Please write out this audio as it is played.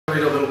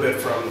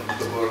from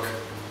the book,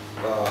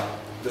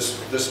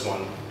 this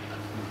one,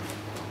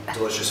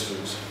 Delicious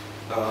Foods.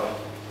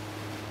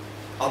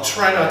 I'll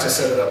try not to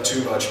set it up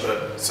too much,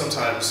 but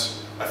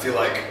sometimes I feel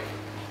like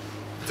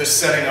the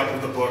setting up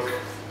of the book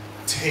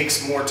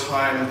takes more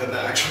time than the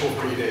actual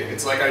reading.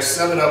 It's like I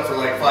set it up for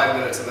like 5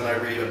 minutes and then I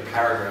read a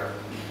paragraph.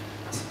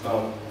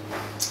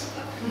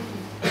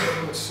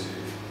 Let's see.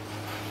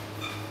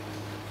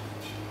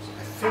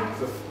 I think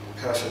the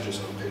passage is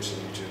on page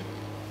 72.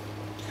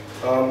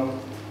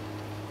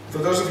 For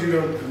those of you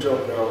who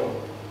don't know,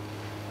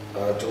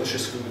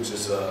 Delicious Foods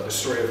is the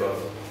story of a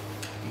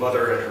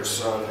mother and her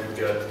son who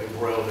get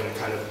embroiled in a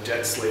kind of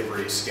debt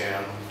slavery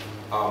scam,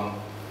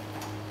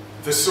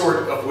 the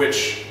sort of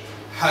which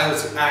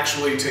has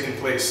actually taken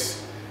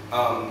place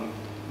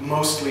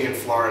mostly in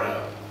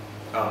Florida,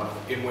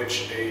 in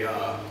which a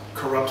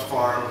corrupt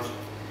farm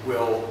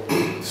will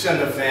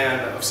send a van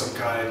of some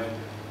kind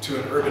to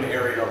an urban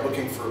area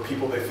looking for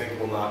people they think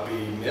will not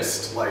be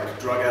missed, like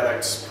drug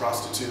addicts,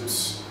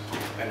 prostitutes,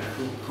 and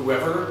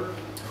whoever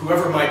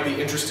might be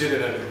interested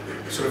in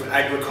a sort of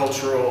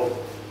agricultural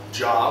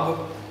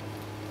job.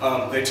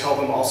 They tell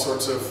them all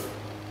sorts of,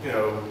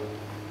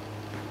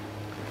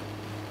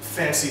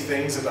 fancy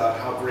things about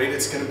how great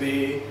it's going to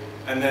be,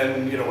 and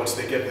then, once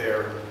they get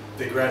there,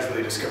 they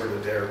gradually discover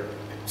that they're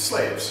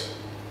slaves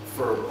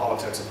for all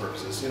intents and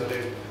purposes.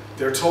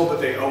 They're told that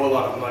they owe a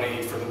lot of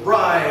money for the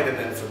bride, and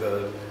then for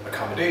the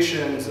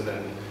accommodations, and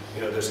then,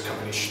 there's a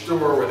company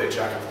store where they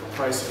jack up the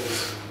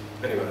prices.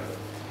 Anyway,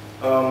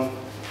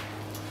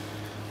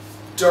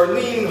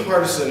 Darlene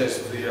Hardison is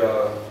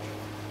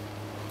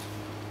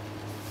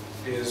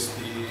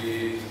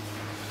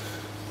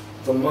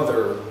the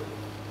mother,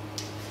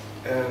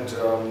 and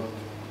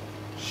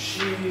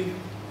she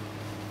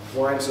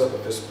winds up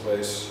at this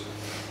place.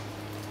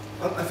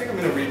 I think I'm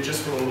going to read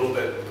just from a little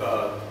bit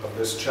of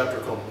this chapter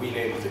called We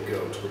Named the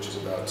Goat, which is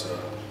about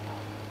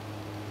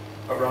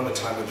around the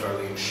time that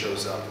Darlene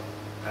shows up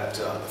at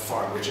the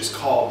farm, which is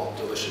called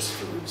Delicious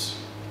Foods.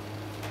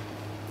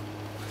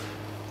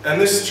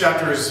 And this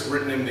chapter is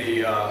written in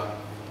the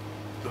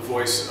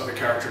voice of a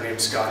character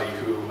named Scotty,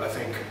 who I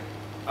think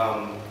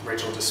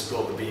Rachel just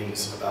spilled the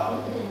beans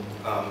about.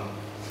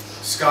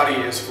 Scotty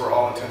is, for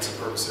all intents and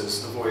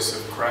purposes, the voice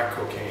of crack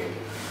cocaine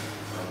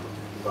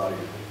embodied.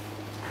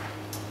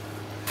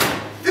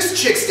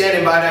 This chick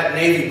standing by that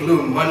navy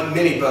blue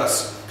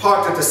minibus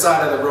parked at the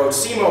side of the road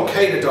seemed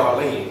okay to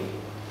Darlene.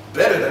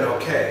 Better than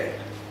okay.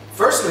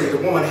 Firstly, the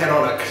woman had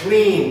on a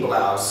clean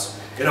blouse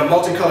in a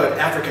multicolored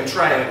African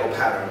triangle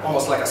pattern,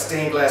 almost like a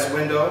stained glass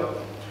window.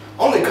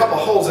 Only a couple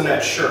holes in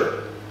that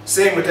shirt.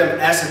 Same with them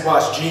acid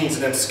wash jeans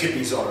and them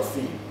skippies on her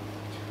feet.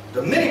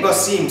 The minibus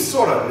seemed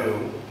sort of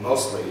new,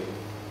 mostly.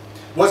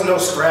 Wasn't no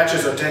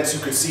scratches or dents you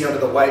could see under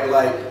the white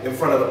light in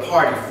front of the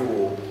party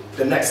fool,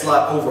 the next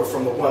lot over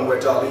from the one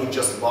where Darlene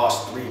just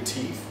lost 3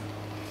 teeth.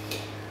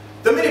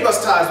 The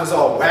minibus tires was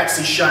all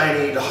waxy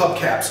shiny, the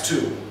hubcaps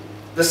too.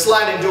 The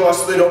sliding door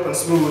slid open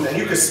smooth, and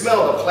you could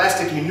smell the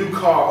plasticky new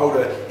car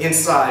odor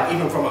inside,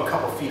 even from a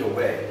couple feet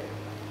away.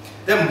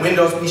 Them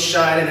windows be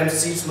shining, them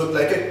seats looked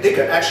like they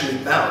could actually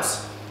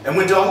bounce. And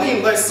when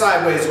Darlene led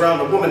sideways around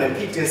the woman and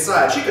peeked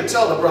inside, she could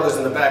tell the brothers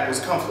in the back was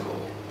comfortable.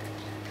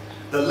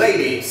 The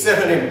lady, said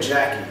her name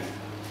Jackie,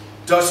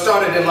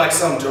 started in like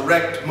some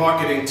direct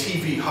marketing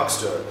TV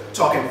huckster,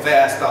 talking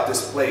fast about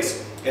this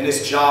place and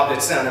this job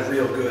that sounded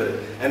real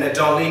good, and that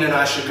Darlene and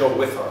I should go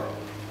with her.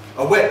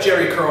 A wet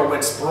jerry curl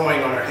went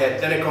sproing on her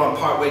head, then it gone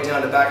partway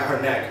down the back of her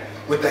neck,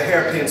 with the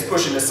hairpins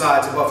pushing the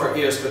sides above her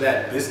ears for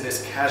that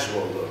business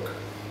casual look.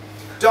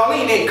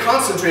 Darlene ain't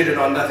concentrated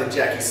on nothing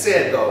Jackie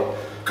said, though,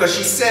 because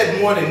she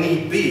said more than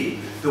need be,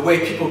 the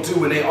way people do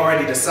when they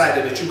already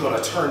decided that you're going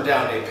to turn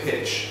down their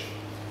pitch.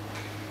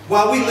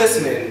 While we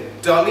listening,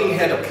 Darlene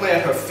had to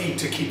plant her feet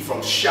to keep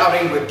from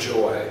shouting with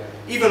joy,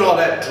 even with all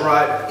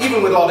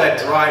that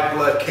dried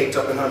blood caked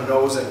up in her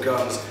nose and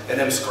gums and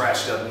them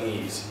scratched up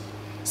knees.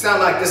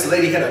 Sound like this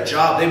lady had a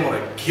job they want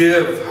to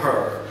give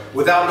her,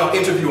 without no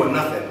interview or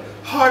nothing.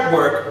 Hard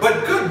work,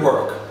 but good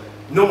work.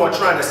 No more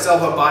trying to sell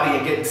her body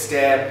and getting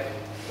stabbed,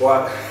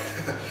 or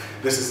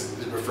this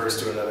refers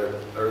to another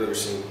earlier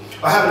scene,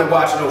 or having to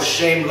watch no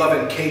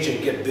shame-loving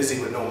Cajun get busy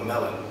with no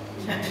melon.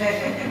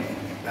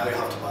 Now you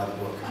have to buy the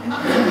book.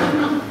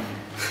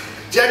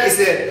 Jackie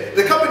said,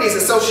 the company's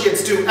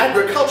associates do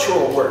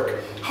agricultural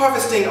work,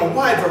 harvesting a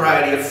wide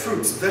variety of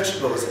fruits,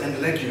 vegetables, and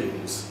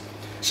legumes.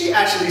 She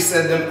actually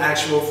said them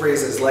actual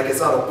phrases like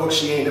it's out of a book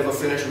she ain't never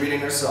finished reading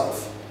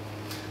herself.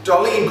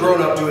 Darlene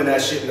grown up doing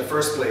that shit in the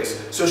first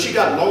place, so she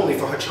got lonely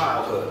for her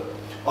childhood.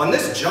 On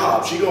this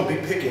job, she gonna be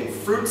picking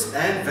fruits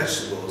and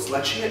vegetables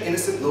like she an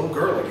innocent little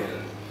girl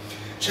again.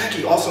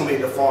 Jackie also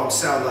made the farm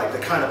sound like the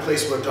kind of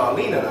place where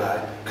Darlene and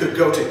I could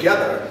go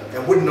together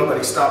and wouldn't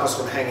nobody stop us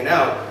from hanging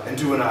out and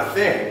doing our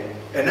thing.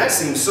 And that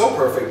seemed so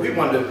perfect, we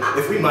wondered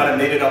if we might have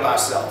made it up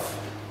ourselves.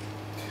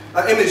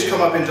 An image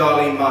come up in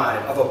Darlene's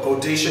mind of a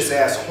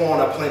bodacious-ass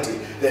horn aplenty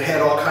that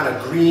had all kind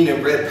of green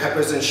and red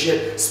peppers and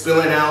shit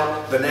spilling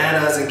out,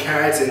 bananas and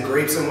carrots and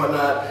grapes and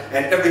whatnot,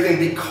 and everything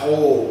be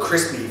cold,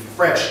 crispy,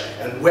 fresh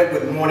and wet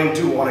with morning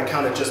dew on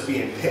account of just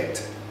being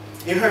picked.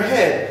 In her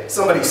head,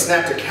 somebody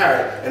snapped a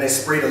carrot and they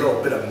sprayed a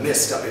little bit of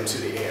mist up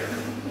into the air.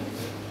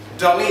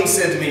 Darlene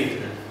said to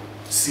me,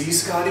 "See,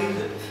 Scotty,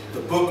 the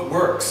book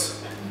works.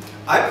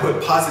 I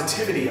put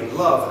positivity and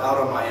love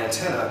out on my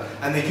antenna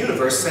and the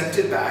universe sent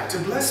it back to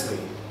bless me."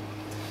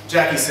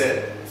 Jackie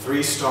said,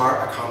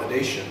 3-star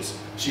accommodations.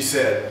 She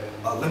said,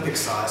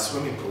 Olympic-sized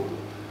swimming pool.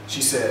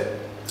 She said,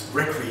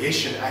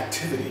 recreation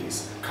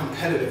activities,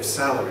 competitive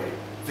salary,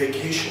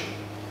 vacation.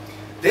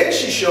 Then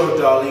she showed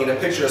Darlene a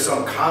picture of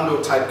some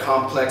condo-type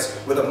complex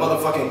with a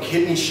motherfucking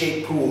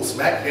kidney-shaped pool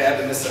smack dab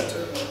in the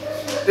center.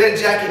 Then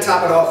Jackie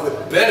topped it off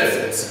with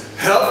benefits,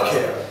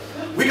 healthcare.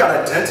 "We got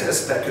a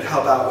dentist that could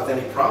help out with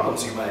any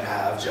problems you might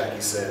have," Jackie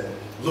said,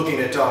 looking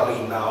at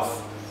Darlene's mouth,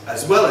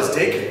 "as well as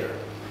daycare.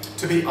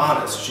 To be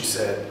honest," she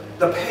said,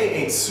 "the pay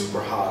ain't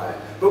super high,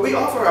 but we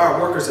offer our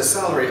workers a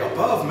salary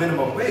above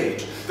minimum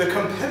wage, the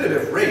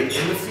competitive rate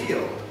in the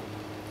field."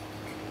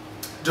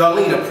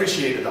 Darlene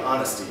appreciated the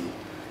honesty.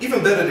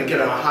 Even better than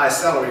getting a high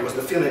salary was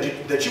the feeling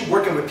that you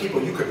working with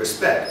people you could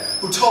respect,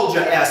 who told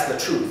your ass the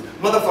truth,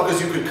 motherfuckers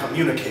you could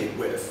communicate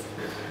with.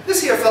 This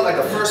here felt like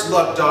the first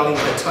luck Darlene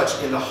had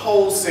touched in the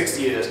whole 6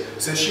 years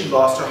since she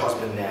lost her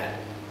husband, Nat.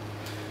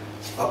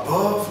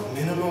 Above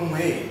minimum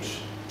wage.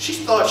 She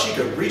thought she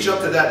could reach up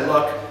to that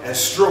luck and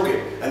stroke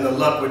it, and the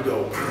luck would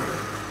go.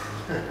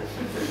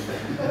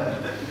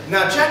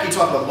 Now, Jackie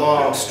talked a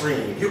long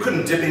stream. You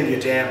couldn't dip in your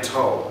damn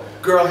toe.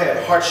 Girl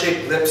had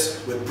heart-shaped lips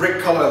with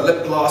brick-colored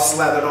lip gloss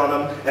slathered on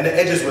them, and the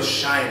edges were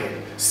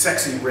shining,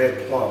 sexy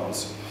red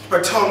plums.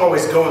 Her tongue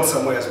always going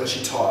somewhere when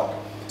she talked.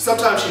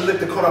 Sometimes she licked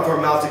the corner of her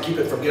mouth to keep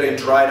it from getting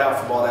dried out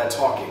from all that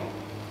talking.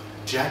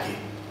 "Jackie,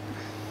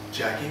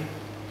 Jackie,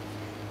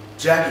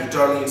 Jackie,"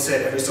 Darlene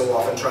said every so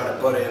often, trying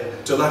to butt in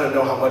to let her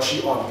know how much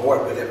she on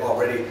board with it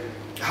already,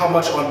 how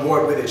much on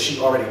board with it she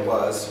already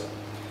was.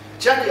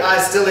 Jackie's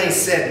eyes still ain't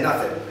said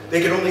nothing.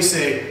 They could only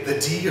say, "The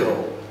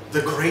deal,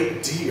 the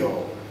great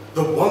deal,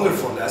 the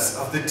wonderfulness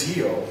of the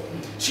deal."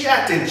 She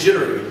acted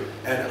jittery,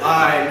 and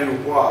I knew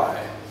why.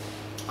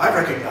 I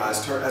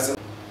recognized her as a...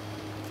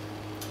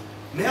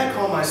 "May I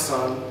call my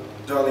son?"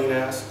 Darlene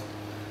asked.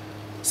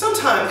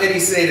 Sometimes Eddie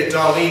say that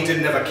Darlene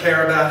didn't ever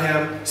care about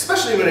him,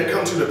 especially when it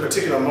comes to the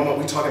particular moment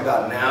we talking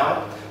about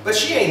now, but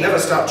she ain't never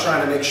stopped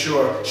trying to make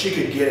sure she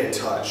could get in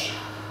touch.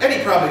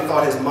 Eddie probably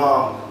thought his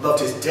mom loved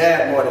his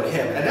dad more than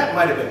him, and that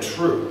might have been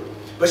true,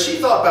 but she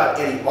thought about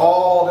Eddie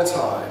all the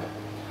time.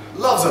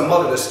 Love's a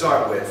mother to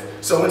start with,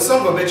 so when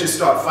some of the bitches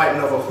start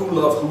fighting over who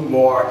loved who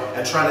more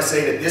and trying to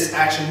say that this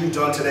action you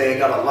done today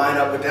got to line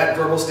up with that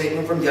verbal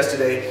statement from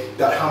yesterday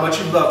about how much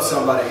you loved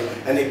somebody,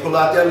 and they pull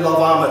out their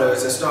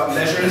loveometers and start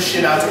measuring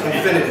shit out to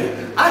infinity,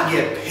 I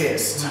get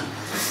pissed.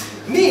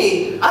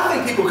 Me, I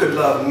think people could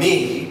love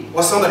me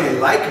or somebody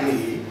like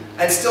me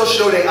and still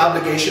show their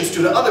obligations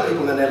to the other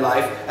people in their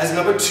life as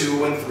number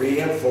 2 and 3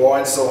 and 4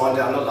 and so on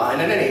down the line,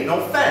 and it ain't no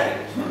thing.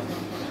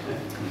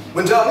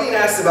 When Darlene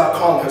asked about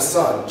calling her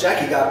son,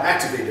 Jackie got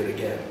activated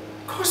again.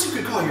 "Of course you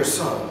could call your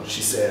son,"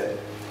 she said.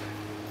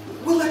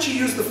 "We'll let you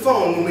use the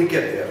phone when we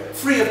get there,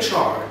 free of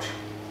charge."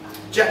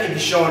 Jackie be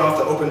showing off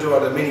the open door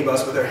of the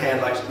minibus with her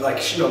hand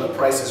like she know the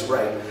price is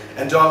right,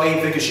 and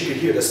Darlene figured she could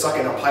hear the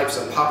sucking of pipes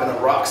and popping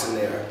of rocks in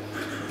there.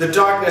 The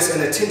darkness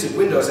and the tinted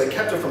windows had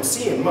kept her from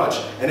seeing much,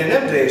 and in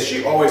them days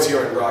she always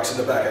hearing rocks in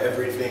the back of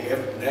everything,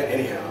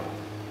 anyhow.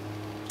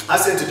 I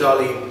said to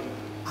Darlene,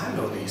 "I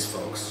know these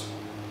folks.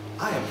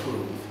 I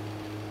approve.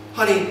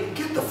 Honey,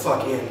 get the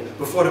fuck in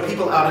before the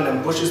people out in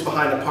them bushes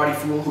behind the party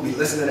fool who be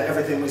listening to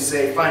everything we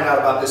say find out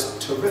about this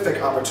terrific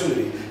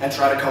opportunity and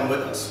try to come with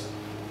us."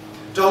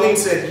 Darlene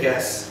said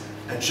yes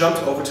and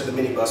jumped over to the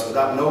minibus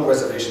without no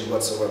reservations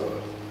whatsoever.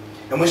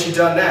 And when she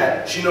done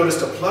that, she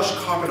noticed a plush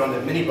carpet on the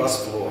minibus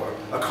floor,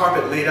 a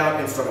carpet laid out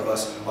in front of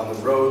us on the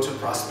road to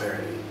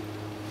prosperity.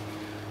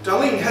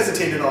 Darlene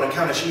hesitated on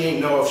account of she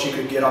ain't know if she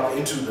could get up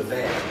into the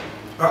van.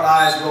 Her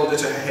eyes rolled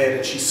into her head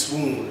and she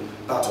swooned,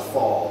 about to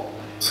fall.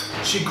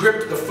 She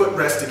gripped the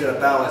footrest to get a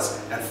balance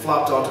and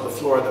flopped onto the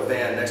floor of the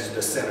van next to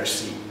the center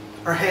seat.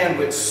 Her hand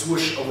went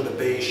swoosh over the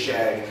beige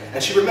shag,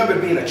 and she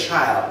remembered being a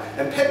child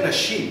and petting a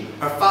sheep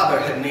her father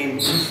had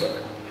named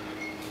Luther.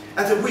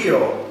 At the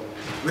wheel,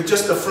 with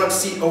just the front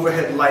seat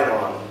overhead light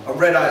on, a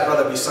red-eyed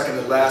brother be sucking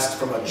the last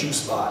from a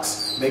juice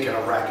box, making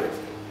a racket.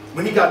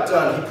 When he got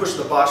done, he pushed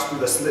the box through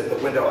the slit in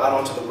the window out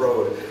onto the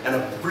road, and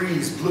a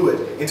breeze blew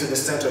it into the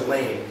center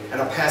lane,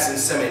 and a passing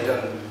semi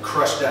done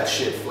crushed that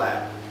shit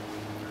flat.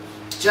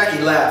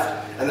 Jackie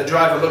laughed, and the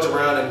driver looked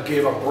around and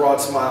gave a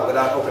broad smile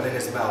without opening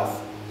his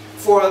mouth.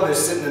 4 others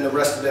sitting in the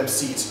rest of them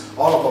seats,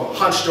 all of them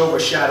hunched over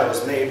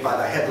shadows made by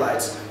the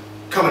headlights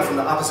coming from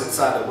the opposite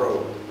side of the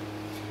road.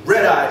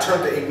 Red-Eye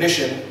turned the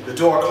ignition, the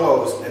door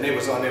closed, and they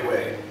was on their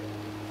way.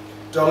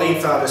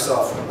 Darlene found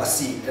herself a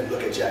seat and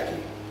looked at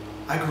Jackie.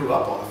 "I grew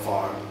up on a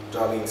farm,"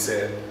 Darlene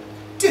said.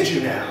 "Did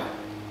you now?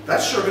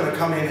 That's sure gonna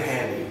come in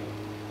handy.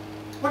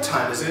 What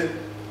time is it?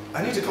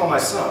 I need to call my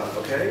son,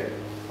 okay?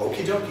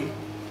 Okie dokie.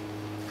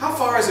 How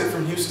far is it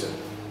from Houston?"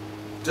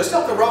 "Just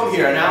up the road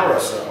here, an hour or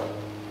so."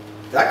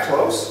 "That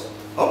close?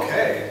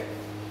 Okay."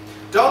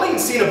 Darlene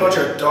seen a bunch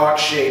of dark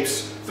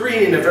shapes,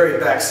 3 in the very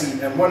back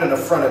seat and 1 in the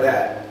front of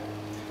that,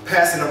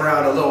 passing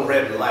around a little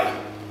red light.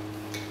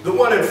 The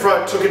one in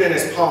front took it in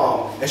his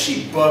palm, and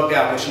she bugged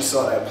out when she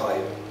saw that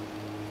pipe.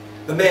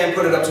 The man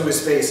put it up to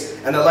his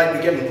face, and the light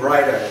began getting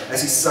brighter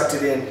as he sucked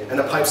it in, and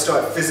the pipe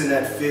started fizzing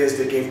that fizz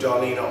that gave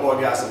Darlene an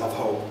orgasm of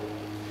hope.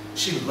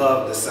 She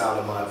loved the sound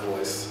of my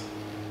voice.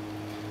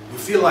 You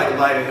feel like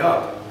lighting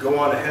up. Go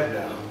on ahead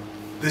now.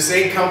 This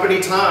ain't company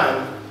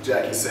time,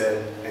 Jackie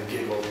said, and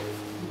giggled.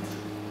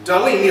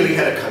 Darlene nearly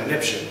had a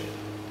conniption.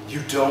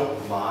 You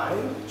don't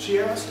mind? She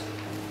asked.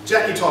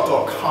 Jackie talked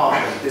all calm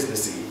and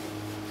businessy.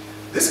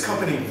 This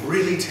company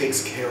really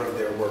takes care of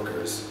their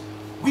workers.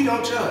 We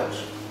don't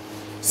judge.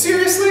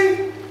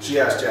 Seriously? She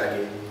asked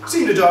Jackie.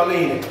 Seemed to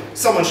Darlene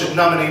someone should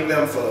nominate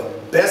them for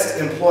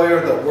best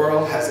employer the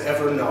world has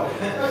ever known.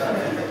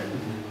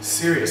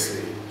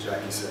 Seriously,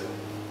 Jackie said.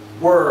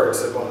 Word,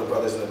 said one of the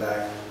brothers in the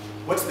back.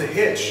 What's the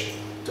hitch?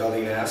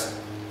 Darlene asked.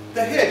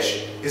 The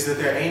hitch is that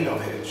there ain't no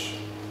hitch.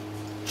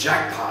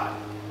 Jackpot.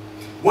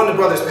 One of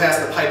the brothers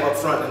passed the pipe up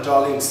front and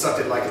Darlene sucked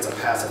it like it's a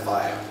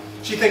pacifier.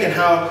 She thinking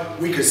how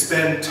we could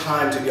spend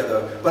time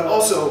together, but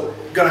also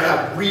gonna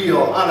have real,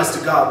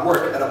 honest-to-God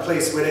work at a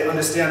place where they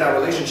understand our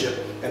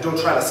relationship and don't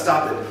try to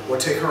stop it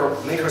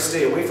or make her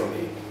stay away from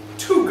me.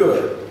 Too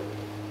good.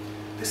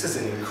 This is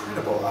an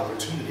incredible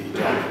opportunity,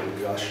 Darlene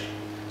gushed.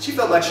 She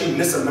felt like she'd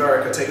Miss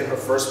America taking her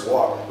first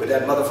walk with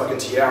that motherfucking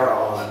tiara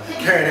on,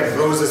 carrying them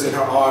roses in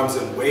her arms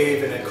and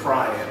waving and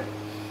crying.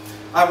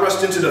 I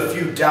rushed into the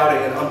few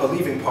doubting and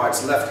unbelieving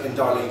parts left in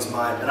Darlene's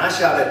mind, and I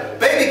shouted,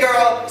 baby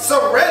girl,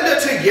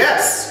 surrender to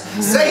yes!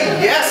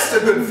 Say yes to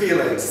good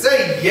feelings.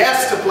 Say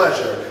yes to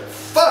pleasure.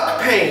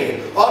 Fuck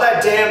pain. All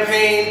that damn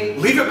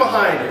pain, leave it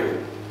behind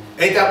you.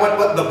 Ain't that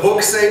what the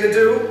books say to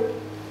do?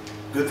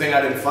 Good thing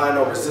I didn't find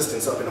no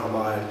resistance up in her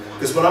mind,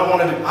 because when I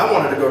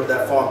wanted to go to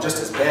that farm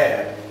just as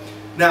bad.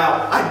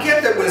 Now, I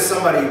get that when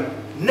somebody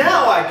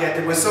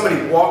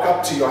walk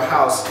up to your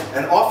house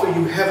and offer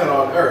you heaven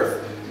on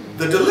earth,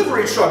 the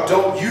delivery truck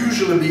don't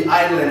usually be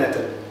idling at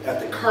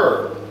the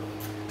curb.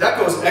 That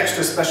goes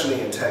extra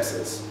specially in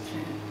Texas.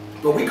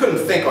 But we couldn't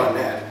think on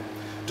that.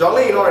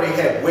 Darlene already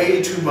had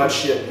way too much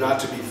shit not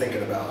to be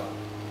thinking about.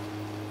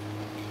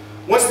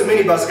 Once the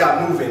minibus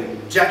got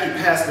moving, Jackie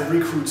passed the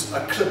recruits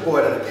a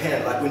clipboard and a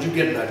pen, like when you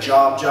get in a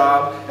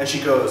job, and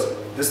she goes,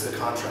 this is the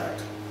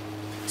contract.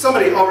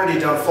 Somebody already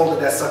done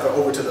folded that sucker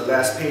over to the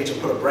last page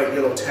and put a bright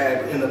yellow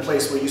tag in the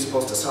place where you're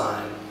supposed to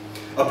sign.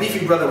 A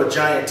beefy brother with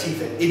giant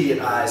teeth and idiot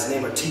eyes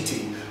named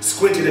TT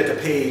squinted at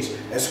the page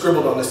and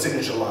scribbled on the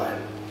signature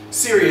line.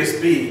 Sirius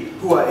B,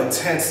 who are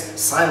intense,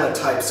 silent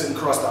type sitting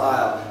across the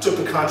aisle, took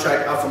the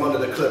contract out from under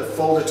the clip,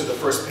 folded to the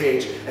first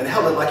page, and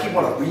held it like he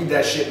wanted to read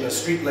that shit in the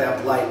street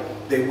lamp light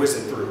they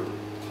whizzing through.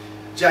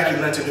 Jackie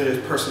leant into his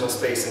personal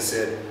space and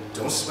said,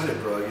 don't sweat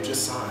it, bro, you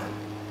just signed.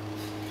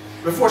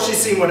 Before she'd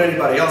seen what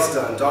anybody else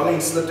done,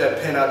 Darlene slipped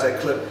that pen out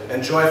that clip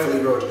and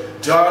joyfully wrote,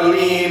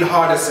 Darlene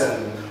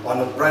Hardison,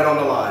 right on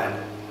the line.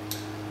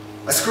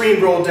 A screen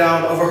rolled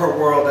down over her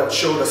world that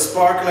showed a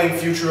sparkling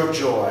future of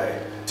joy,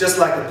 just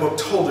like the book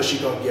told her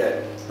she'd gonna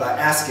get by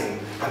asking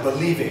and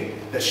believing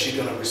that she's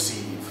gonna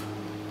receive.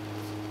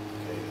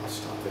 Okay, I'll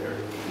stop there.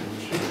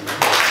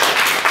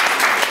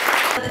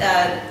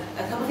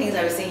 A couple things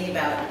I was thinking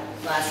about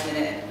last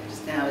minute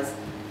just now is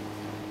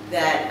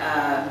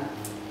that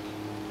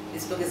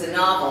this book is a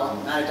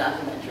novel, not a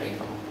documentary,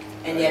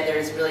 and yet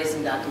there's really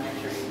some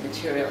documentary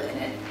material in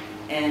it.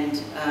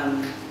 And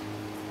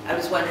I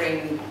was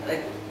wondering,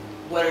 like,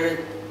 what are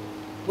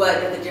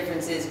the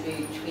differences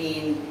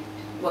between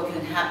what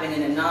can happen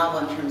in a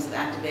novel in terms of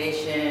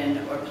activation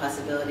or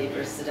possibility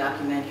versus a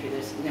documentary?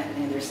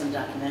 There's some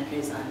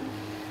documentaries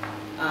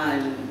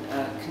on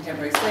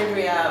contemporary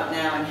slavery out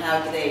now, and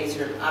how do they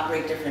sort of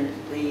operate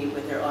differently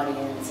with their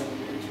audience?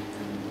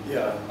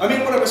 Yeah, I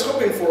mean, what I was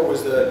hoping for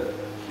was that,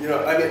 you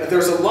know, I mean,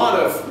 there's a lot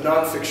of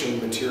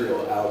nonfiction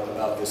material out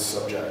about this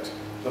subject,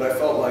 but I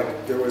felt like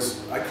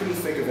I couldn't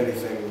think of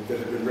anything that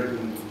had been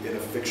written in a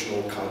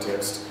fictional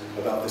context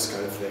about this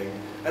kind of thing.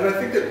 And I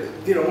think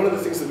that, you know, one of the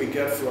things that we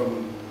get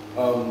from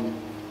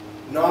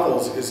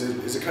novels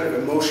is a kind of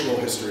emotional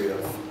history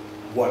of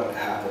what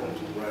happened,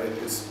 right?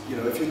 It's, you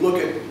know, if you look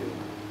at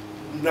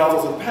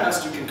novels of the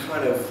past, you can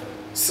kind of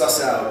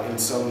suss out in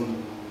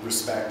some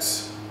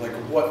respects like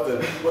what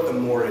the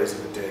mores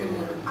of the day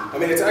were. I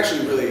mean, it's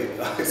actually really,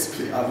 it's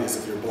pretty obvious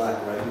if you're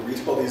black, right? You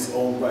read all these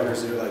old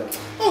writers and you're like,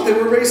 oh, they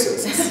were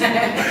racists.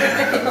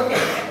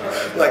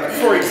 Like,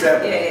 for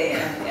example.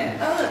 Yeah.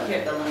 Oh, look,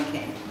 here, the line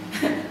came.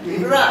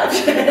 We've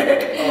arrived.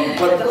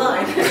 But the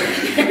line.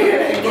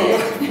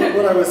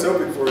 What I was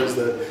hoping for is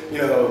that, you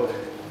know,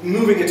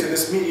 moving into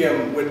this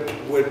medium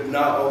would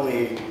not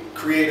only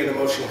create an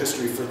emotional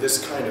history for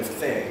this kind of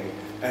thing,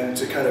 and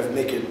to kind of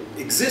make it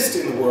exist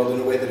in the world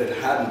in a way that it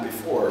hadn't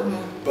before.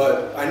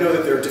 But I know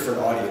that there are different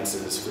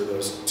audiences for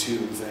those two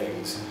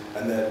things,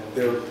 and that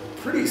they're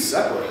pretty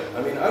separate.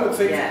 I mean, I would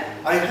think,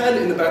 I had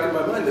in the back of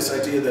my mind this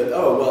idea that,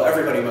 oh, well,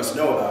 everybody must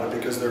know about it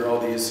because there are all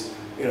these,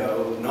 you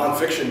know,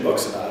 nonfiction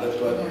books about it,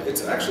 but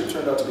it's actually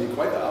turned out to be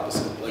quite the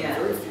opposite. Like,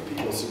 very few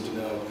people people seem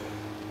to know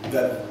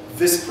that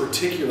this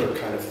particular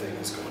kind of thing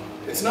is going on.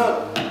 It's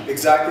not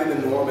exactly the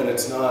norm, and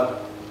it's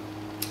not,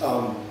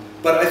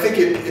 but I think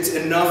it's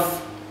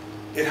enough,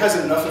 it has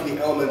enough of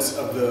the elements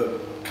of the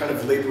kind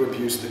of labor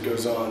abuse that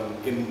goes on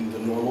in the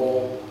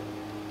normal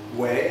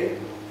way,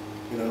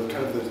 you know,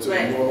 kind of the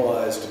sort of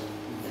normalized.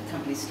 The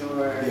company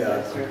store, yeah.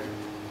 the sort of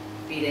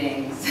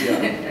beatings. Yeah.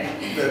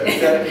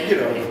 Right. that, you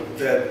know,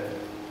 that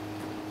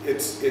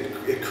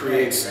it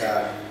creates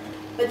that.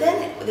 But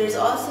then there's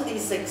also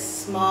these like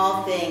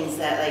small things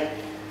that like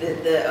the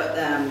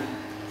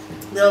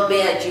little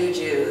bad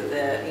juju,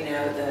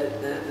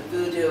 the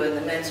voodoo and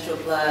the menstrual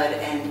blood,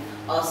 and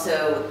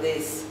also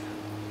this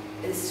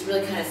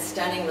really kind of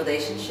stunning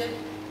relationship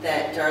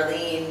that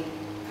Darlene,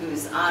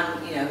 who's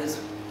who's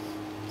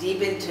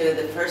deep into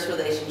the first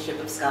relationship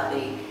of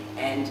Scotty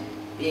and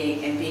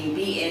being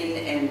beaten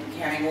and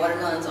carrying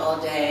watermelons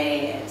all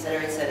day, et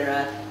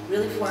cetera,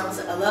 really forms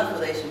a love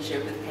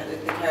relationship with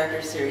the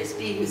character Sirius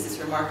B, who's this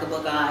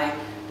remarkable guy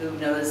who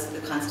knows the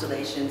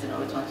constellations and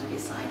always wanted to be a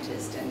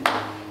scientist.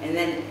 And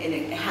then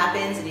it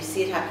happens, and you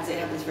see it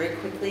happens very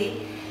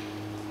quickly.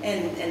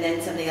 And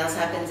then something else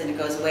happens, and it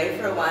goes away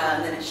for a while,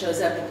 and then it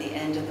shows up at the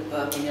end of the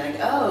book, and you're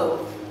like,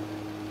 oh,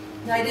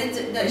 no, I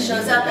didn't. No, it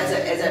shows up as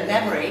a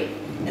memory,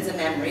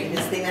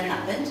 this thing that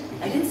happened.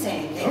 I didn't say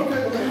anything.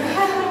 Okay.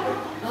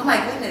 Oh my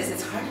goodness,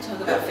 it's hard to talk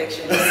about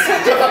fiction.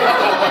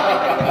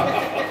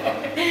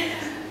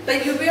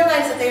 But you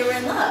realize that they were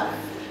in love.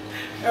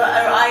 Or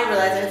I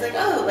realized, I was like,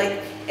 oh,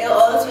 like,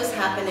 all this was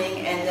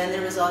happening, and then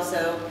there was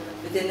also,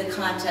 within the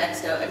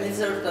context of, I mean, it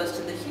sort of goes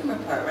to the humor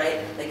part, right?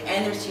 Like,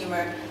 and there's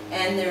humor,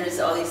 and there's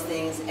all these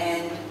things,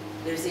 and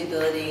there's the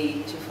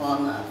ability to fall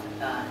in love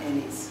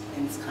in this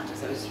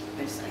context. I just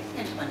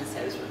wanted to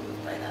say I was really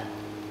moved by that.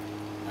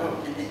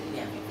 And then,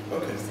 yeah.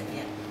 Okay.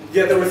 Yeah.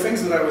 Yeah, there were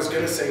things that I was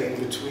going to say in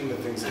between the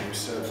things that you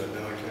said,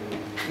 but now I can't.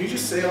 Can you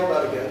just say all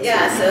that again?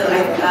 Yeah, so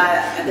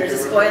there's a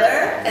spoiler,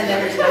 and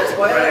then there's no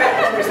spoiler,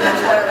 and there's no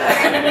spoiler.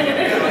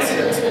 Yeah,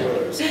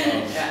 spoilers.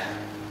 Yeah.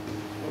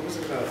 What was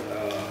it about?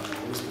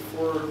 It was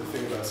before the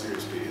thing about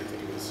Sirius B, I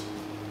think it was.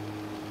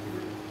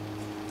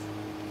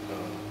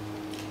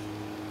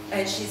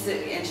 And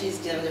she's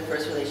dealing with her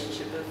first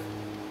relationship with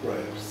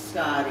Right.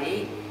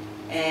 Scotty,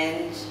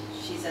 and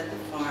she's at the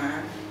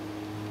farm,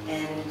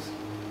 and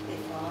they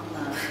fall in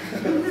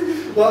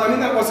love. Well, I mean,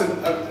 that wasn't.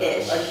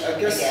 Ish, I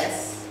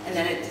guess. And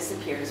then it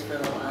disappears for a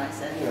little while, I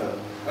said. Yeah.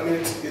 I mean,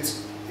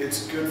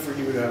 it's good for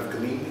you to have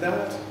gleaned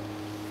that.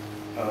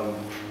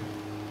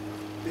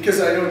 Because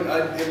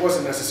it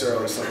wasn't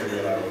necessarily something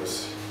that I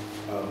was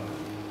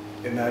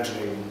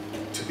imagining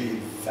to be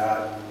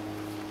that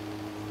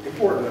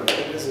important. I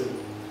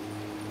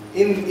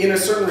mean, in a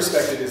certain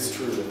respect, it is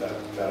true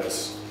that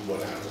is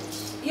what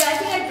happens. Yeah, I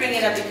think I'd bring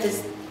it up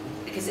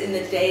because in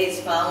the days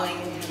following,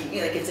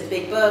 like it's a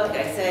big book. Like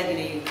I said,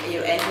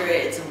 you enter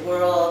it. It's a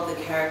world.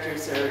 The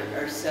characters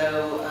are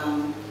so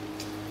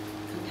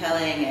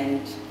compelling,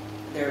 and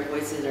their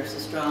voices are so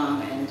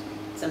strong, and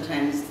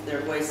sometimes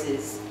their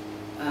voices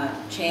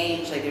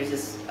change. Like there's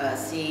this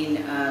scene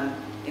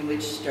in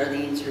which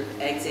Darlene sort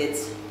of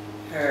exits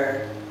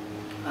her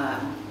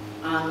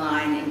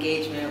online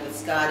engagement with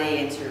Scotty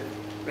and sort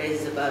of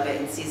raises above it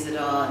and sees it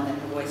all, and then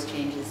her voice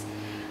changes.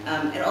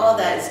 And all of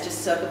that is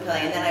just so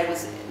compelling. And then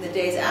in the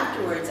days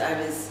afterwards, I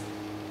was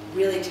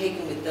really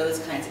taken with those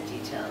kinds of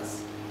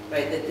details,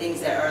 right? The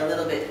things that are a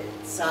little bit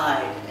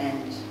side,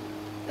 and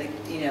like,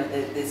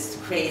 this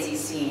crazy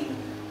scene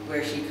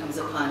where she comes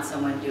upon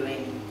someone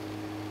doing,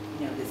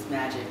 this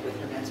magic with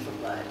her menstrual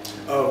blood.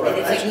 Oh, right.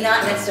 And it's like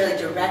not necessarily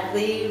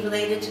directly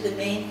related to the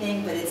main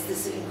thing, but it's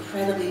this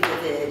incredibly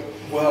vivid,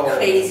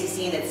 crazy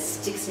scene that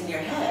sticks in your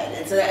head.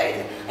 And so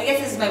I guess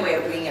this is my way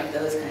of bringing up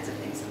those kinds of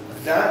things.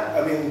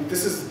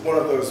 This is one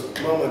of those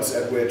moments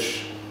at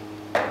which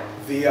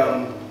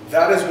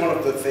that is one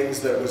of the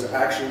things that was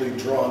actually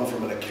drawn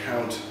from an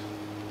account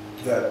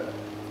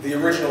the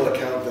original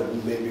account that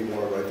made me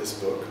want to write this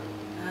book.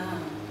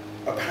 Oh.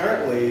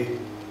 Apparently,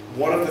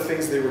 one of the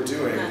things they were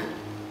doing,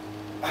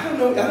 I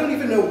don't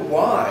even know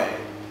why.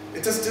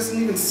 It just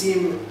doesn't even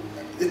seem,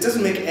 it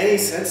doesn't make any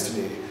sense to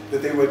me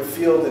that they would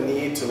feel the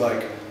need to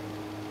like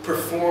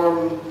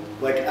perform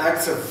like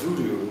acts of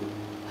voodoo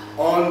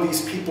on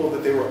these people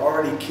that they were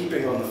already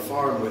keeping on the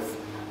farm with.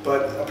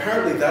 But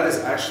apparently that is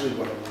actually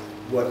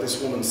what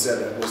this woman said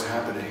that was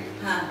happening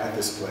at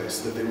this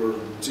place, that they were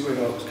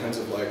doing all kinds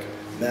of like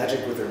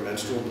magic with their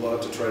menstrual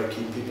blood to try to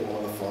keep people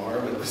on the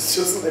farm. It was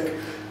just like,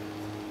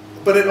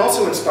 but it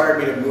also inspired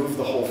me to move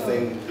the whole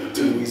thing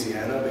to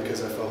Louisiana,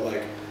 because I felt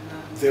like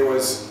there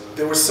was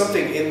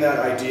something in that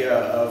idea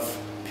of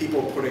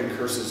people putting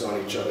curses on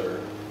each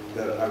other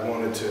that I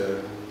wanted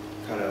to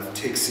kind of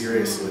take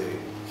seriously.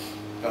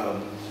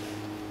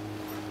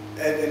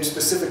 And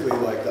specifically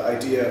like the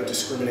idea of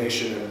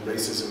discrimination and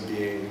racism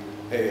being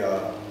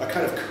a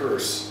kind of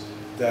curse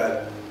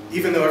that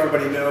even though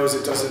everybody knows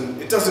it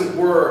doesn't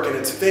work and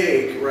it's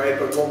fake, right?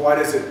 But well, why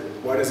does it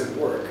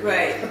work?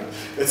 Right.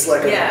 It's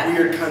like a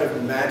weird kind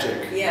of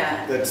magic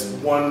that's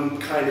one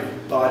kind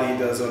of body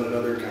does on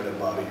another kind of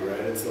body, right?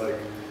 It's like,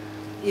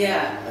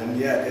 Yeah. And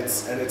yet it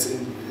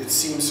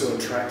seems so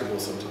intractable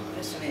sometimes.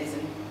 That's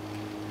amazing.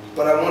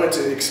 But I wanted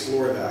to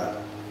explore that,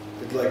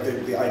 like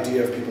the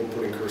idea of people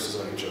putting curses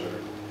on each other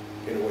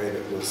in a way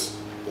that was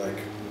like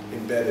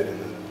embedded in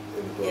the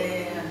book.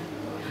 Yeah.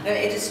 I mean,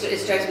 it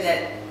strikes me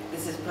that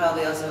this is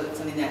probably also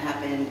something that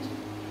happened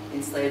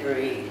in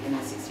slavery in the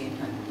 1600s,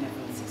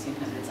 from the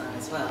 1600s on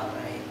as well,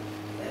 right?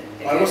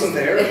 I wasn't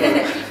there.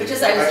 But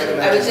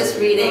I was just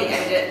reading,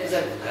 because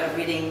I'm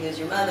reading Lose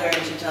Your Mother,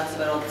 and she talks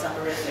about all the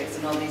soporifics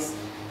and all these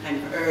kind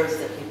of herbs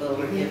that people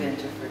were given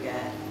to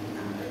forget.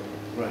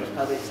 Right. There's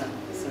probably some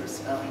sort of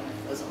spelling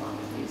that goes along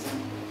with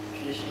using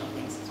traditional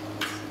things as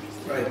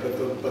well. Right,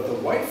 but the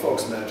white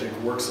folks' magic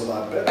works a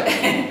lot better.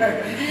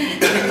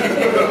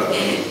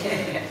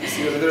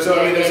 See, there's a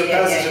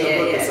passage in the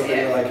book that's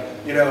something like,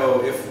 you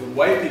know, if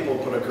white people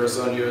put a curse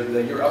on you,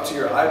 then you're up to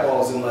your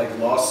eyeballs in like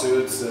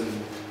lawsuits and,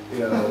 you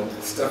know,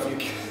 stuff you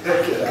can't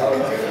get out of.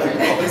 Like,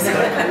 all this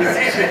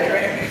crazy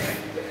shit.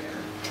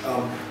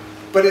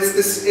 But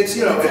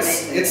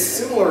it's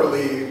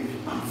similarly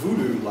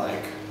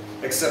voodoo-like,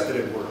 except that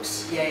it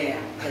works. Yeah,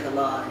 the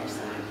law on your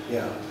side.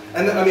 Yeah.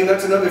 And I mean,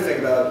 that's another thing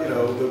about, you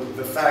know,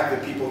 the fact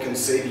that people can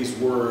say these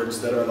words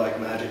that are like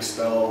magic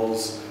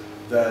spells,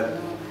 that,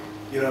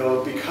 you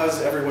know,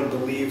 because everyone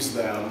believes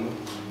them,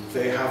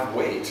 they have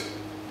weight,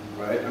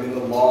 right? I mean,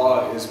 the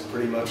law is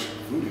pretty much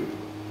voodoo.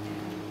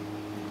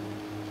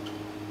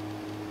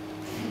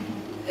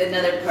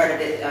 Another part of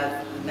it,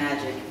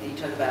 magic, that you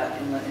talk about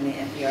in the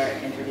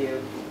NPR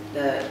interview,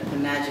 the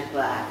magic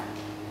black,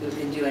 who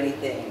can do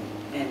anything.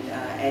 And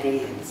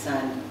Eddie, the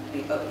son,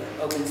 he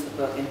opens the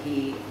book, and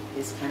he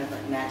is kind of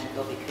like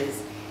magical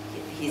because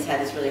he's had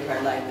this really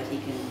hard life, but he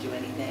can do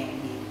anything,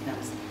 and he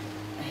becomes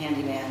a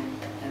handyman.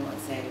 I won't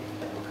say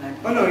what kind.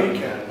 Oh no, you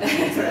can.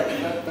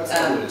 That's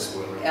not really a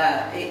spoiler.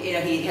 You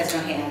know, he has no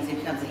hands. He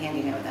becomes a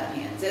handyman without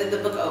hands. The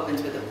book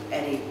opens with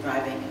Eddie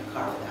driving in a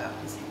car without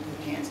his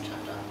hands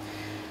chopped off,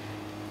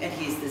 and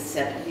he's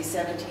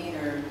 17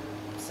 or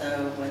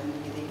so when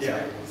he leaves.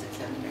 Yeah. He's at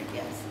 17,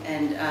 yes,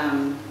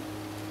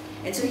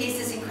 and so he's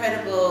this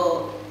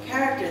incredible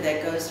character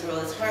that goes through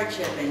all this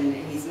hardship, and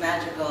he's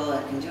magical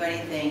and can do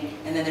anything.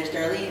 And then there's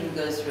Darlene, who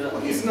goes through. Well,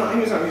 he's not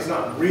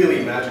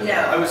really magical. No.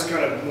 I was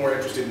kind of more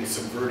interested in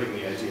subverting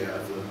the idea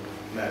of the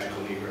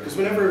magical Negro, because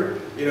whenever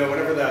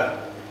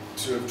that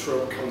sort of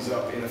trope comes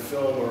up in a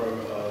film or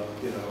a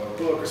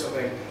book or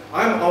something,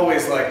 I'm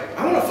always like,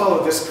 I want to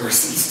follow this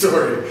person's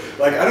story.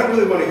 Like, I don't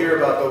really want to hear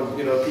about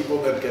the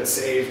people that get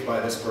saved by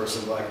this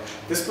person. Like,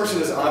 this person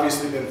has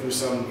obviously been through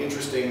some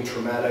interesting,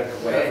 traumatic,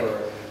 whatever.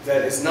 Right.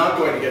 That is not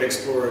going to get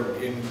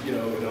explored in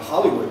a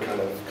Hollywood kind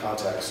of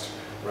context,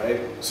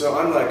 right? So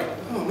I'm like,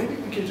 oh, maybe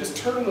we can just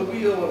turn the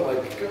wheel and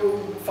like go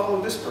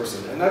follow this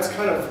person, and that's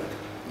kind of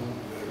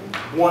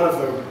one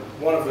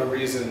of the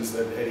reasons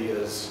that Eddie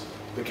is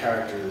the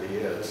character that he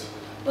is.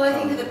 Well, I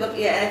think that the book,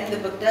 and I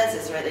think the book does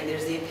this, right? Like,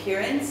 there's the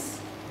appearance,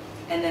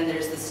 and then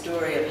there's the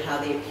story of how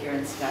the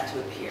appearance got to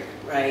appear,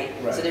 right?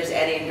 So there's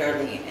Eddie and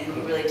Darlene, and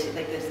you really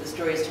like the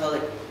story is told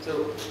like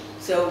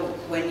so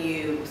when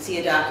you see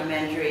a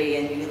documentary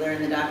and you learn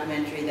in the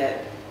documentary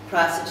that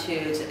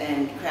prostitutes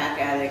and crack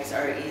addicts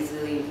are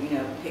easily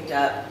picked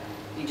up,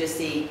 you just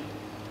see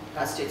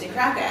prostitutes and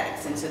crack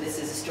addicts, and so this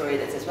is a story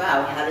that says,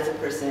 wow, how does a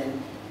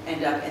person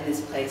end up in this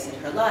place in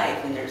her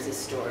life? And there's this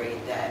story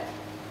that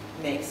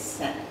makes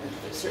sense,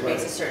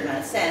 makes a certain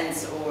amount of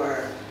sense,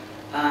 or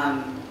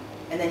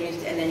and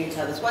then you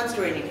tell this one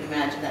story, and you can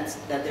imagine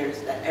that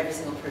every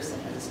single person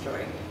has a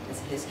story, has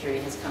a history,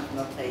 has come from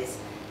a place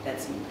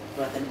that's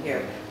brought them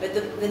here. But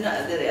the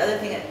other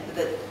thing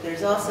that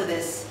there's also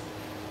this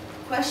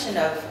question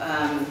of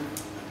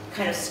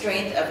kind of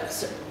strength of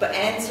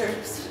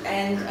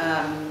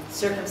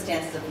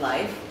circumstances of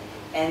life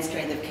and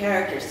strength of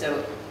character.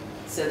 So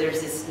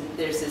there's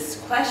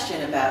this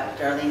question about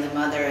Darlene the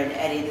mother and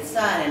Eddie the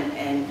son,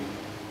 and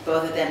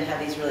both of them have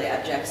these really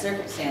abject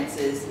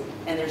circumstances,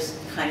 and there's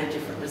kind of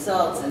different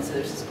results, and so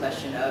there's this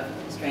question of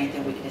strength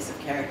and weakness of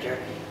character.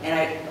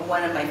 And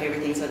one of my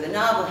favorite things about the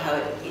novel, how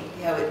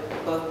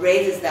it both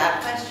raises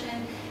that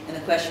question and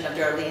the question of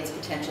Darlene's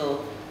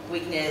potential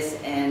weakness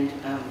and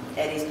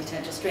Eddie's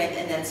potential strength,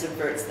 and then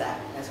subverts that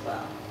as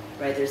well.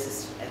 Right? There's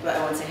this, I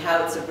won't say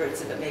how it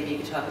subverts it, but maybe you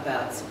could talk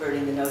about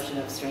subverting the notion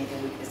of strength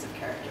and weakness of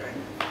character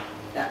and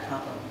that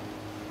problem.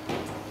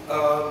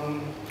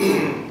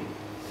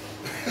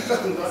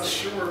 I'm not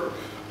sure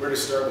where to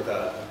start with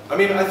that. I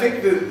mean, I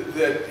think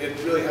that it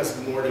really has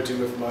more to do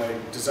with my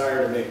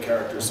desire to make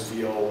characters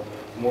feel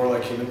more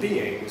like human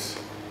beings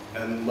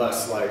and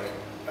less like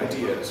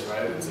ideas,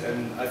 right?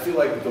 And I feel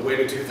like the way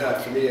to do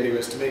that, for me anyway,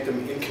 is to make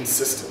them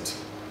inconsistent,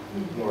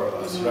 more or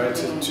less, right?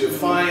 To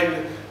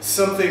find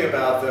something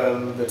about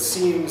them that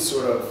seems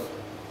sort of,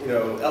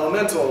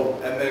 elemental,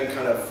 and then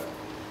kind of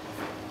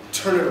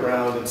turn it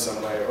around in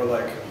some way, or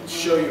like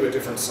show you a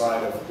different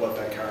side of what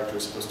that character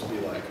is supposed to be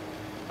like.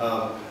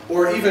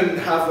 Or even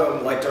have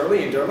them, like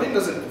Darlene. Darlene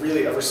doesn't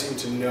really ever seem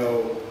to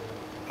know,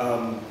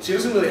 she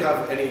doesn't really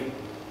have any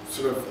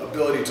sort of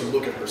ability to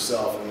look at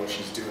herself and what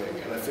she's doing.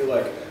 And I feel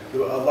like a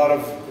lot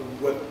of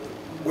what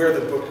where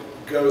the book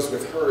goes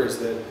with her is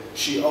that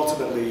she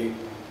ultimately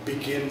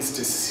begins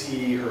to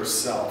see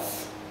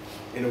herself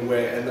in a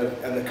way, and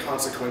the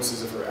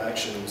consequences of her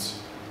actions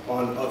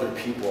on other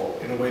people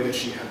in a way that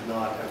she had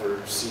not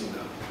ever seen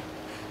them.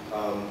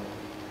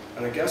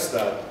 And I guess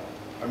that,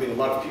 I mean, a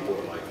lot of people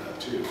are like that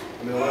too.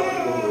 I mean, a lot of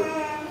people who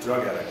are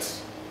drug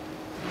addicts,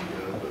 you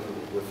know,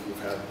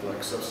 who've had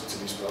like substance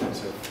abuse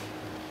problems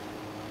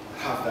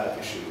have that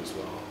issue as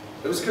well.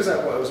 It was because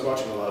I was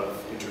watching a lot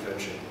of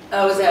intervention.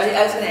 Oh, was that,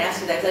 I was going to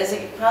ask you that, because I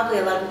think probably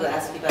a lot of people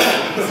ask me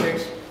about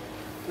research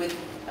with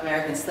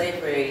American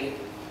slavery,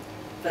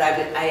 but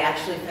I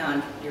actually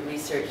found your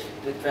research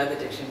with drug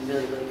addiction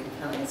really, really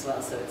compelling as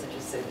well, so it's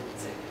interesting.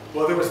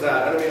 Well, there was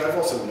that. I mean, I've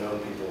also known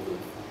people who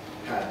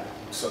had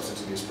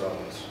substance abuse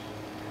problems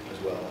as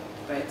well.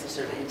 Right, so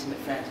sort of intimate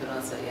friends, but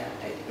also, yeah.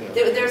 Yeah.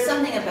 There's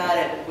something about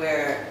it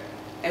where,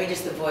 I mean,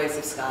 just the voice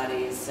of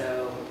Scotty is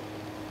so,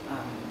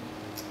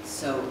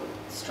 so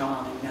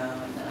strong and known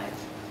that I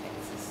think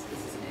this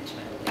is an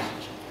intimate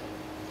relationship,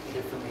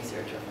 either from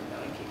research or from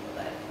knowing people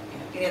that,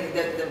 you know,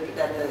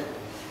 that the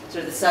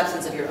sort of the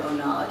substance of your own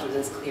knowledge was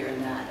as clear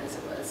in that as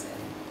it was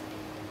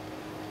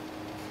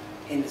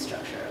in the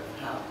structure of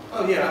how.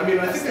 Oh yeah, I mean,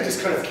 I think they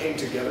just kind of came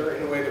together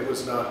in a way that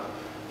was not,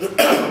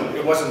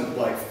 it wasn't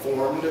like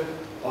formed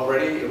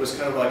already. It was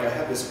kind of like I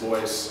had this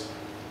voice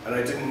and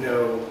I didn't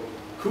know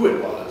who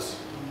it was.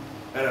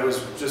 And I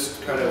was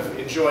just kind of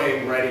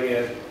enjoying writing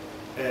it,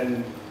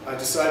 and I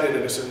decided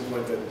at a certain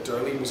point that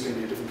Darlene was going to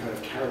be a different kind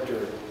of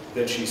character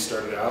than she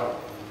started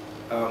out.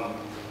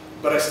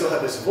 But I still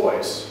had this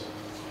voice,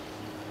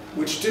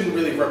 which didn't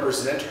really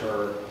represent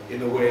her in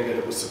the way that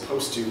it was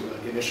supposed to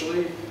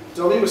initially.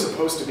 Darlene was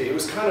supposed to be, it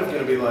was kind of going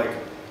to be like,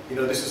 you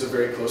know, this is a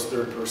very close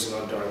third person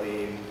on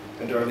Darlene,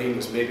 and Darlene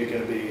was maybe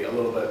going to be a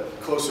little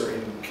bit closer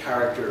in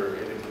character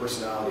and in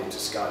personality to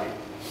Scotty.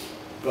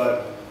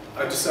 But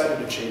I decided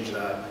to change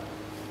that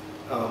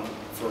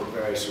for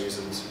various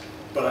reasons,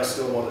 but I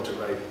still wanted to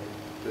write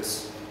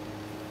this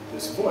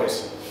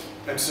voice.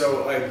 And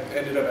so I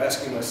ended up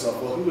asking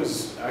myself, well, who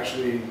is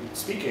actually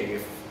speaking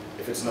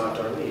if it's not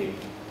Darlene?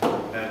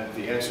 And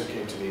the answer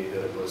came to me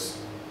that it was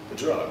the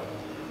drug.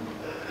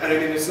 And I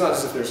mean, it's not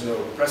as if there's no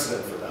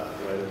precedent for that,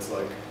 right? It's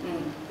like,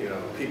 you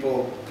know,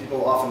 people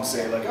often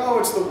say like, oh,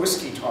 it's the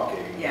whiskey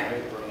talking, yeah.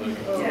 right? Or like,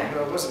 oh,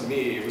 no, it wasn't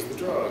me, it was the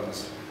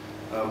drugs.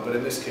 But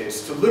in this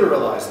case, to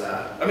literalize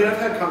that, I mean, I've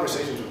had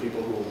conversations with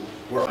people who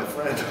were my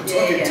friend. I'm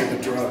talking to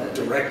the drug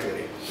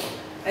directly.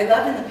 I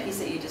love in the piece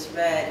that you just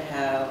read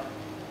how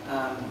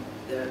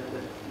that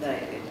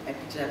I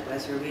picked it up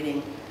as you were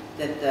reading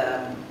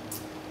that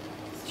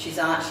she's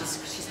high.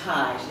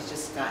 She's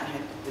just had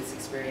this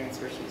experience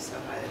where she was so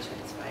high that she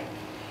had this fight,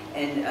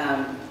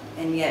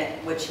 and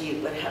yet what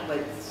she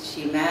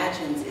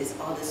imagines is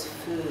all this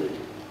food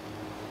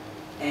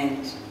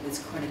and this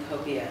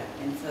cornucopia,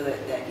 and so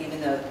that even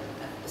though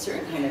a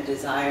certain kind of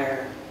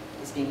desire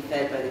is being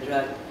fed by the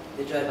drug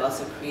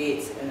also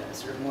creates a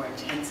sort of more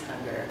intense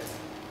hunger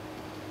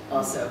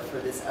also for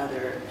this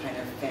other kind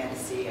of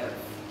fantasy of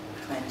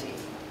plenty.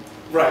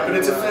 Right, but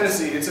it's a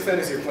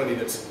fantasy of plenty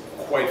that's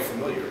quite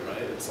familiar,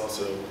 right? It's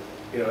also,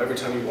 you know, every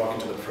time you walk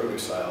into the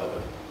produce aisle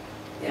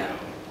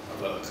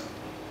of a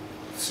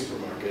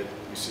supermarket,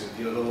 you see,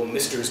 you know, the little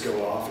misters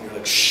go off and you're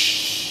like,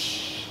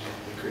 shh.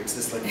 It creates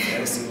this like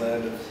fantasy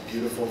land of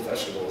beautiful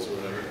vegetables or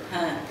whatever,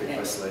 picked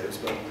by slaves,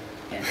 but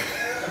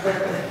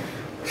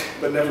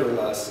but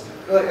nevertheless,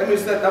 like, I mean,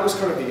 that was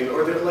kind of the,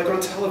 or like on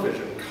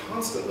television,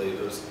 constantly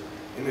there's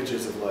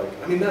images of like,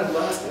 I mean, that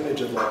last image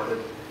of like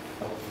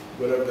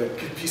the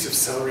piece of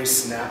celery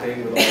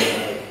snapping with all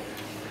the like,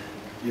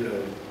 you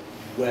know,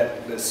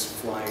 wetness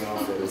flying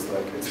off it is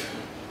like,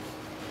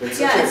 it's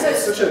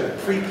such a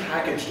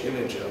prepackaged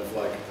image of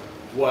like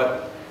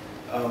what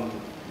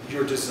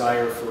your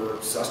desire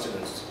for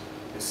sustenance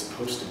is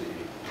supposed to be.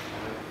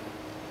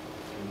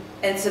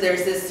 And so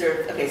there's this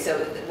sort of, okay, so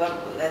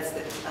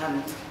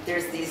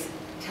there's these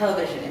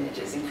television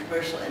images and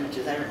commercial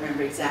images. I don't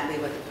remember exactly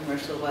what the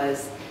commercial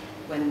was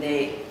when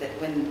the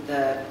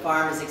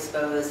farm is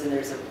exposed and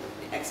there's an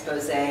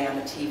expose on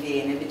the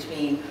TV, and in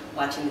between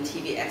watching the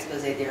TV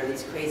expose there are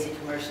these crazy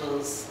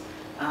commercials.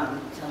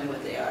 Tell me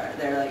what they are.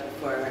 They're like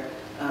for,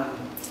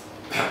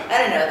 I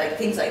don't know, like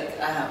things like,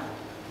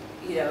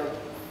 you know,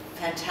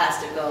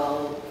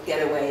 fantastical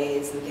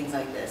getaways and things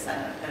like this.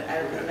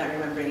 I'm not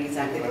remembering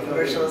exactly the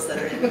commercials that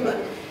are in the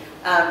book.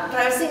 But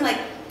I was seeing like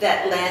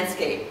that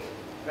landscape,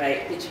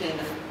 right,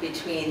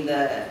 between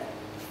the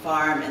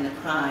farm and the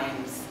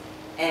crimes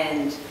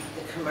and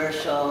the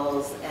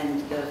commercials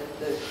and the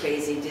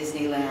crazy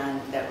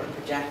Disneyland that we're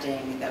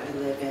projecting, that we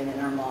live in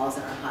our malls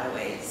and our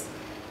highways,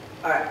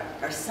 are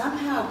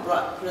somehow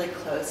brought really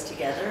close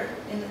together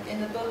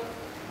in the book.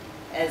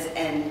 I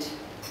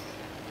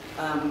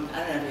don't know if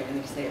you have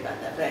anything to say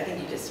about that, but I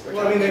think you just were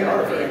talking about it. Well,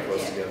 I mean, they are very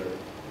close together.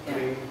 Yeah. I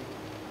mean,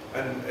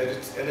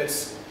 and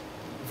it's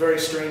very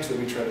strange that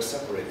we try to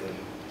separate them,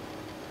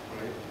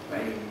 right?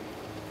 Right.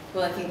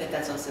 Well, I think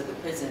that's also the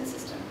prison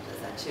system does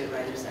that too,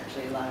 right? There's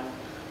actually a lot of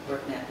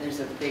work now. There's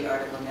a big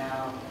article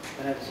now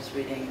that I was just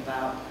reading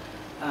about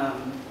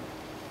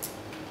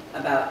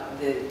about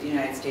the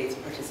United States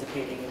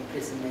participating in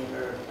prison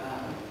labor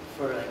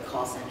for like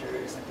call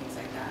centers and things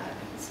like that,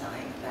 and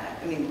selling that.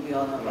 I mean, we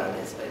all know about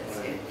this, but it's,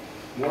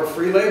 more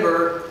free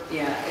labor.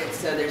 Yeah,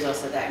 so there's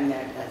also that, and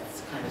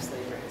that's kind of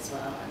slavery as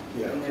well.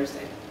 And there's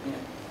the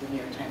New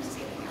York Times is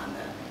getting on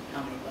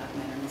how many black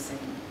men are missing.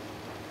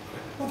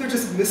 Well, they're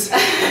just missing.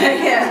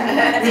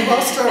 Yeah. We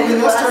lost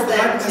our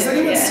black. Has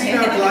anyone seen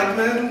our black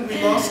men?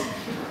 We lost.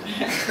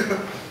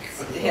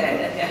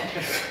 Yeah.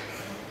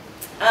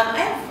 I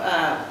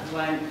have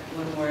one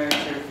more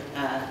sort of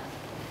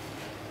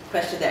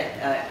question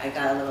that I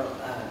got a little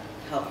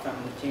help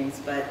from with James,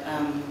 but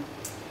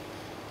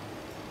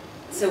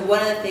so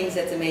one of the things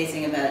that's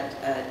amazing about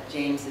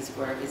James's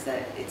work is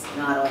that it's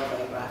not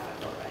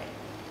autobiographical, right?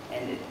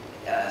 And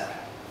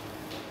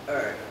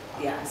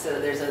so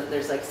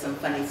there's like some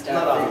funny stuff.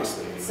 Not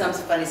obviously. Some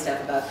funny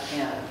stuff about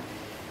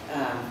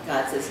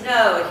God says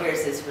no.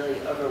 Here's this really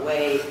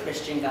overweight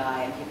Christian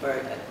guy, and people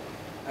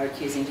are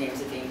accusing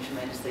James of being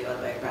tremendously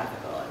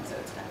autobiographical, and so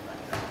it's kind of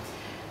funny.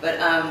 But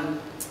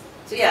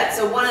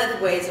so one of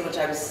the ways in which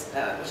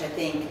which I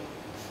think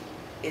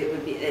it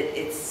would be,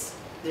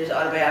 there's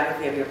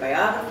autobiography of your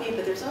biography,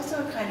 but there's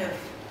also a kind of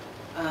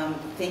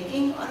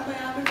thinking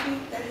autobiography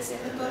that is in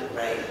the book,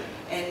 right?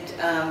 And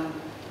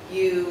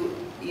you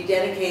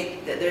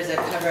dedicate, there's a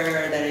cover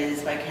that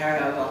is by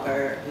Kara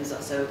Walker, who's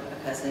also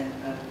a cousin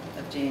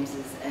of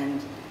James's, and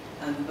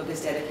the book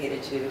is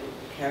dedicated to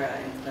Kara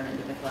and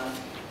Clarenda McLeod.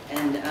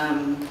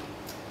 And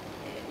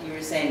you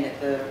were saying that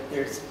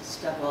there's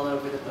stuff all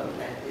over the book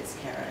that is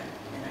Kara,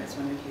 and I was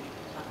wondering if you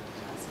could talk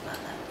to us about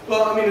that.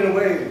 Well, I mean, in a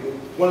way,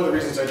 one of the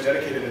reasons I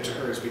dedicated it to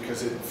her is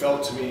because it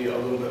felt to me a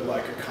little bit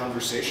like a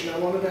conversation I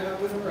wanted to have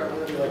with her. I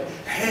wanted to be like,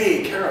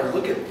 hey, Kara,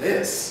 look at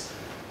this.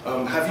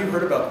 Have you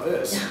heard about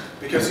this?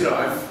 Because,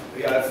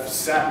 I've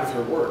sat with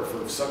her work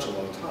for such a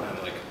long time.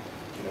 Like,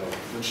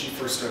 when she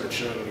first started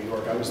showing in New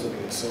York, I was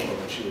living in Soho,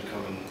 and she would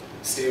come and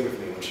stay with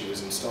me when she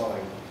was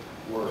installing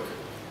work.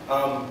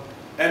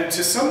 And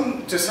to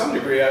some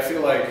degree, I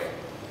feel like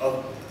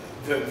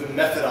the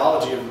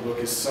methodology of the book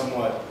is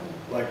somewhat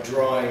like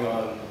drawing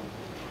on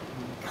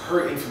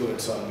her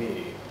influence on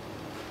me.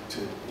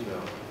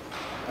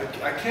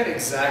 I can't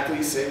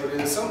exactly say what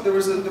it is. There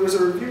was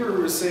a reviewer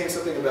who was saying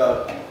something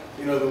about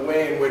the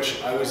way in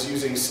which I was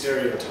using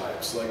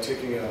stereotypes, like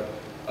taking a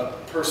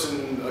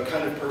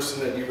kind of person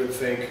that you would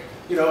think,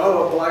 a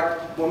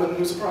black woman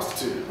who's a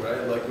prostitute,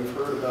 right? Like we've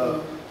heard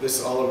about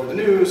this all over the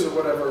news or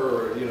whatever,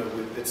 or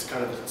it's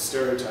kind of a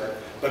stereotype.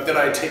 But then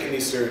I'd taken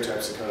these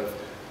stereotypes and kind of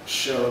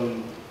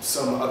shown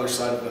some other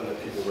side of them that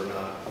people were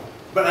not.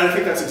 But I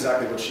think that's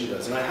exactly what she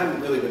does. And I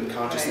hadn't really been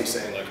consciously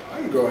saying, like,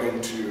 I'm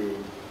going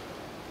to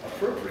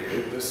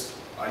appropriate this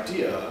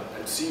idea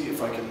and see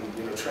if I can,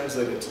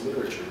 translate it to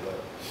literature.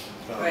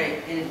 But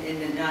right,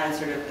 and not a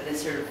sort of,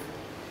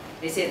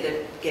 they say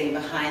that getting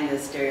behind the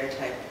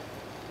stereotype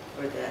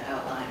or the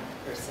outline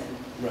person.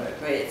 Right.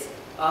 Right. It's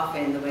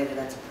often the way that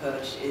that's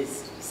approached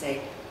is to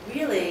say,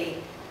 really,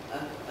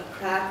 a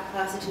crack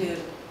prostitute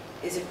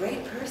is a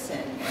great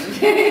person,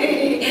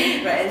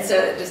 right? And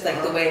so just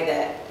like the way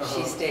that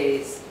she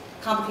stays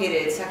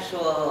complicated,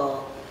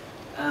 sexual,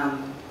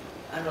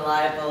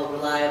 unreliable,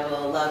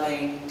 reliable,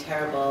 loving,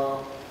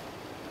 terrible,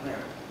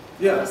 whatever.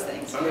 Those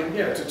things. I mean,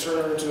 to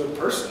turn her into a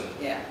person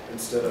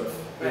instead of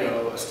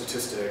a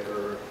statistic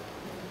or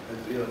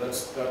that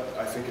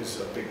I think is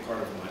a big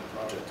part of my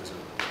project as a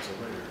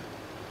writer.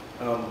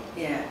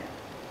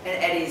 And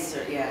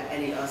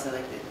Eddie also,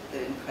 like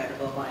the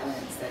incredible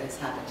violence that has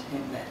happened to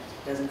him that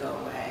doesn't go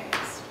away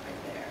is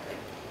right there. Like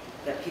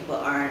that people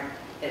aren't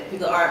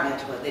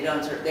magical.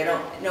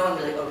 No one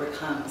really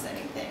overcomes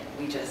anything.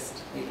 We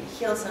just maybe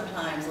heal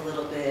sometimes a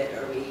little bit,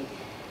 or we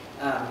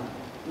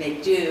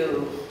make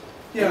do.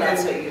 Yeah, and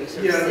that's what you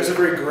sort of there's a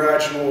very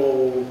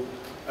gradual.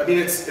 I mean,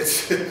 it's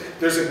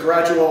there's a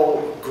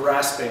gradual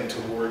grasping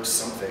towards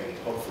something,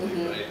 hopefully,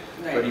 right?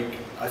 But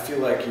I feel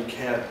like you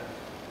can't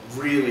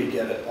really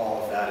get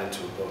all of that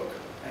into a book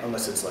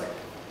unless it's like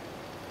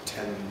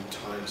 10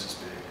 times as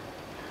big.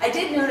 I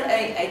did note.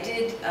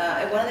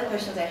 One of the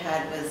questions I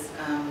had was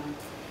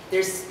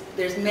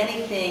there's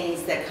many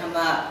things that come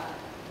up.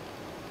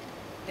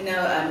 I know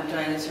I'm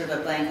drawing sort of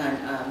a blank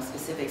on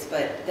specifics,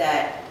 but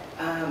that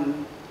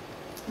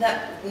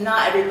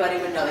not everybody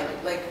would know,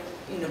 like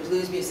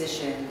blues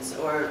musicians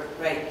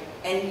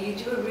and you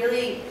do a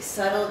really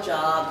subtle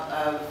job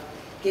of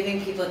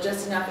giving people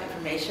just enough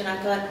information, I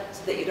thought,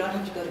 so that you don't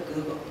have to go to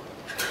Google.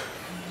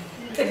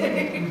 Right?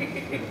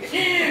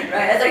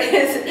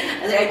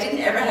 I didn't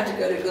ever have to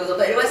go to Google,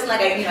 but it wasn't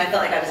like I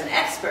felt like I was an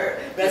expert,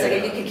 but I was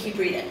like, you can keep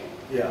reading.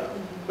 Yeah,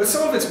 but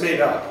some of it's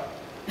made up.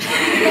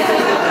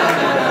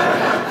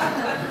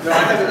 No,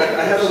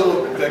 I had a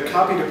little. The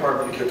copy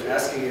department kept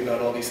asking me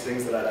about all these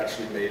things that I'd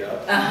actually made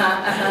up,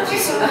 which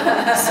is sort of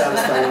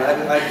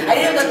satisfying. I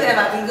didn't look them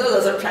up in Google,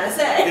 is what I'm trying to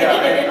say.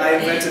 Yeah, I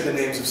invented the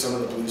names of some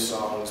of the blues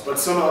songs, but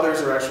some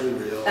others are actually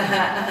real.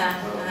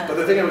 But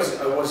the thing I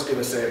was going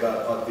to say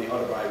about the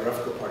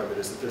autobiographical part of it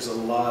is that there's a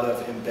lot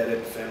of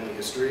embedded family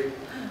history.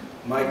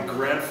 My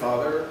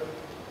grandfather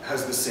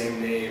has the same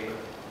name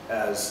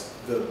as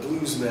the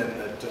bluesmen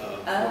that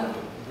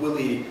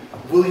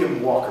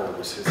William Walker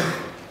was his name.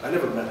 I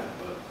never met him,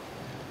 but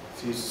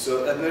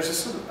so, and there's a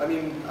sort of, I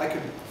mean,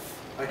 I'm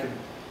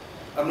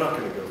not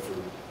going to go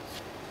through.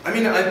 I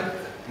mean,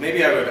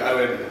 maybe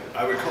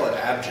I would call it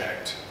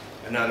abject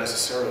and not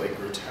necessarily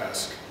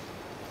grotesque.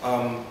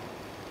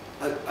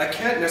 I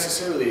can't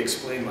necessarily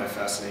explain my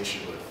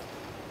fascination with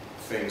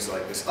things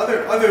like this,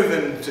 other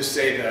than to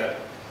say that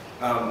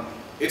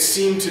it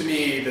seemed to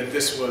me that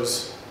this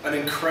was an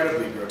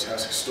incredibly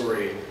grotesque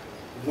story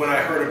when I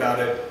heard about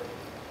it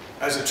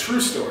as a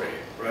true story,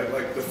 right?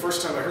 Like the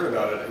first time I heard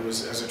about it, it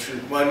was as a true,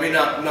 well, I mean,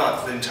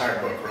 not the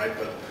entire book, right?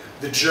 But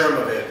the germ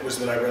of it was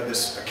that I read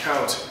this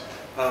account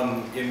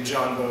in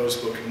John Bowe's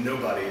book,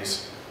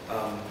 Nobodies,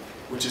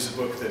 which is a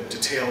book that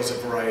details a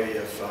variety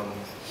of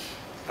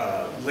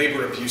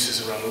labor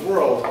abuses around the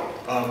world.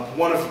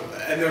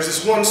 And there's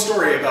this one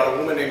story about a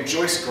woman named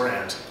Joyce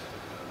Grant,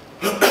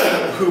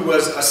 who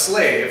was a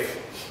slave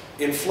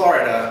in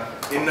Florida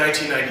in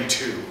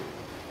 1992.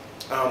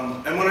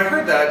 And when I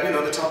heard that, you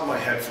know, the top of my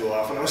head flew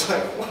off, and I was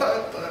like,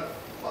 what the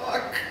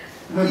fuck?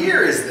 What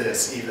year is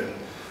this, even?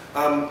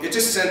 It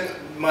just sent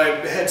my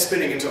head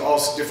spinning into all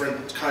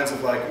different kinds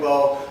of like,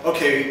 well,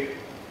 okay,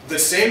 the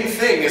same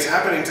thing is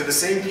happening to the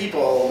same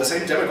people, the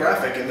same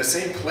demographic, in the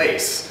same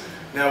place.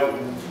 Now,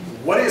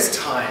 what is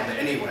time,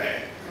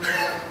 anyway?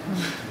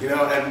 You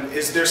know, and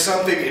is there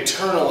something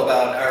eternal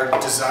about our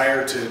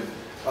desire to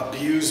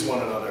abuse one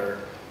another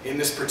in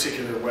this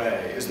particular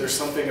way? Is there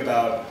something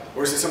about,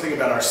 or is it something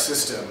about our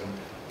system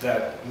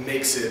that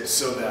makes it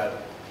so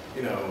that,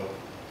 you know,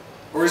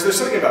 or is there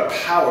something about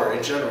power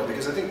in general?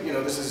 Because I think, you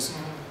know, this is,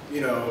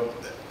 you know,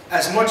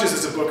 as much as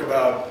it's a book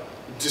about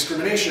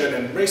discrimination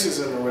and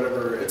racism or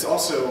whatever, it's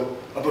also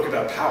a book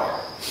about power.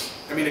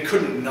 I mean, it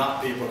couldn't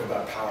not be a book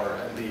about power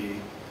and be,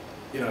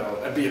 you know,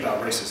 and be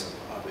about racism.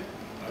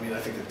 I mean, I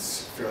think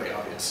it's fairly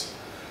obvious.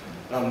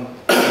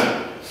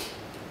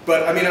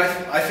 But I mean,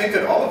 I think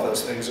that all of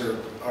those things are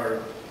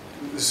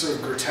the sort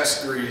of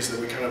grotesqueries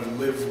that we kind of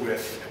live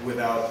with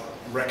without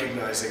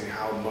recognizing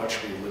how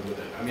much we live with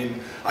it. I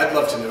mean, I'd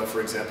love to know,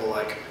 for example,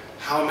 like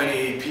how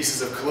many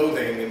pieces of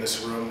clothing in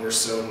this room were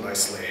sewn by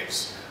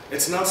slaves.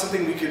 It's not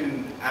something we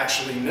can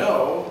actually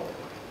know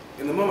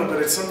in the moment,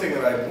 but it's something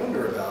that I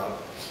wonder about.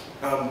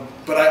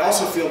 But I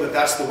also feel that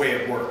that's the way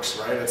it works,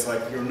 right? It's like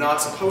you're not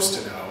supposed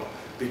to know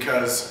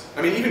because,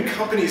 I mean, even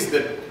companies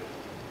that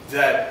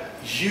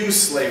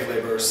use slave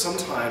labor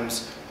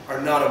sometimes are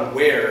not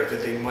aware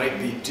that they might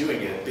be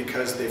doing it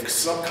because they've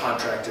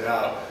subcontracted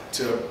out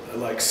to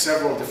like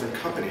several different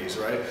companies,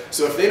 right?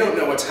 So if they don't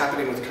know what's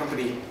happening with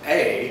company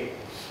A,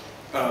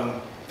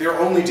 they're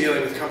only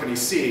dealing with company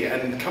C,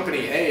 and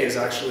company A is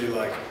actually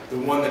like the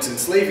one that's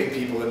enslaving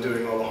people and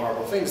doing all the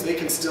horrible things. They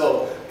can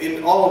still,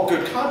 in all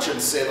good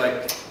conscience, say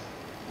like,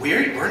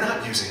 we're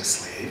not using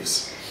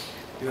slaves,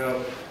 you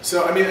know?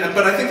 So I mean,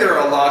 but I think there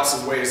are lots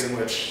of ways in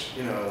which,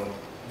 you know,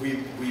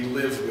 we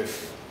live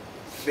with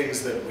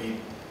things that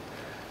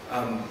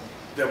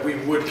we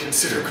would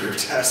consider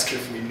grotesque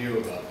if we knew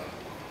about them.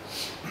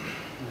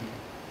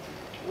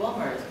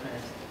 Walmart is kind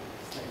of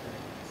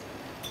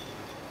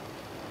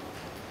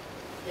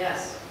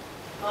Yes.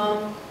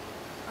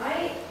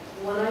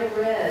 When I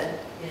read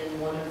in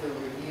one of the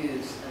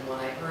reviews, and when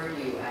I heard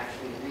you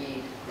actually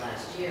read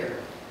last year,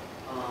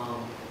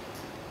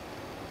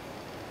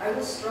 I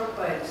was struck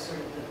by sort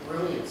of the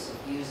brilliance of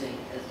using,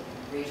 as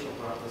Rachel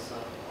brought this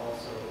up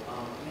also,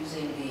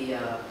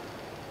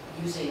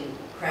 using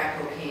crack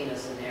cocaine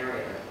as a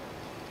narrator.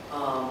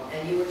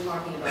 And you were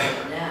talking about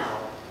it now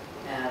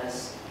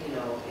as, you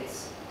know,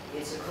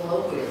 it's a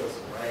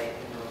colloquialism, right?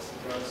 You know, it's the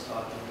drugs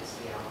talking, it's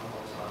the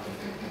alcohol talking.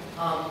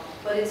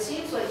 But it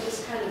seems like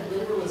this kind of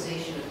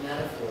literalization of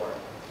metaphor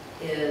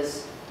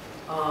is,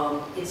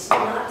 it's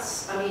not,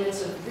 I mean,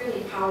 it's a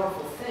really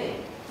powerful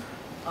thing.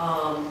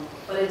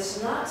 But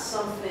it's not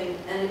something,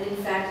 and in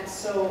fact,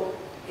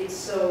 it's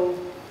so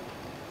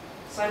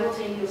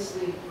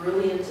simultaneously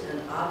brilliant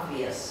and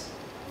obvious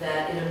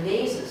that it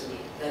amazes me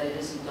that it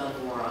isn't done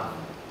more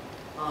often.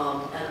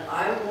 And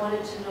I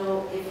wanted to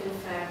know if, in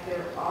fact,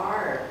 there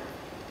are,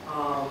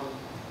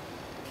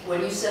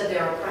 when you said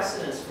there are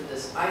precedents for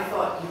this, I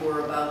thought you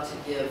were about to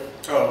give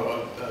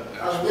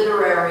a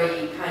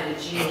literary kind of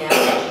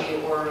genealogy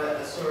or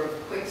a sort of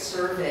quick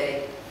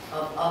survey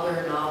of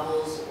other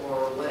novels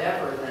or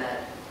whatever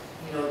that,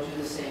 you know, do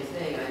the same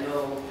thing. I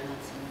know,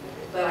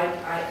 but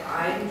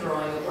I'm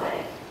drawing a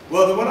blank.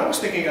 Well, the one I was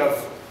thinking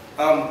of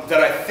that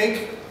I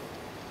think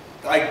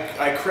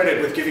I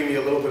credit with giving me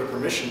a little bit of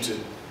permission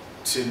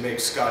to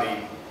make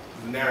Scotty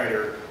the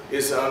narrator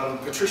is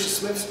Patricia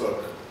Smith's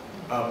book,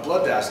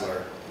 Blood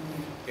Dazzler,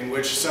 in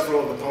which several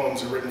of the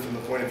poems are written from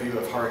the point of view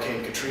of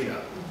Hurricane Katrina.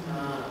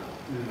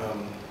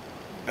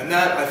 And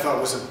that I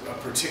thought was a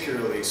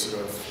particularly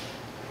sort of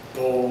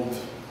bold,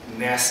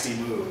 nasty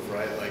move,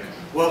 right? Like,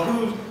 well,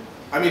 who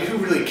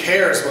really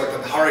cares what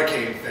the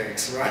hurricane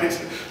thinks, right?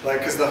 Like,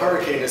 because the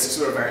hurricane is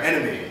sort of our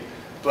enemy.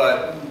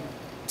 But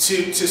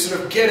to sort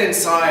of get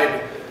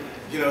inside,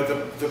 you know,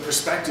 the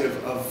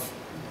perspective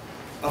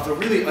of a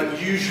really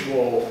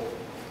unusual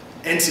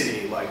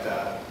entity like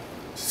that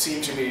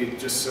seemed to me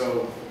just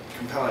so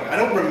compelling. I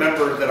don't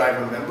remember that I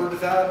remembered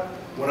that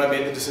when I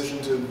made the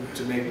decision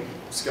to make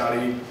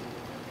Scotty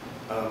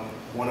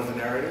one of the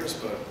narrators,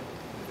 but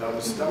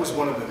that was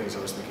one of the things I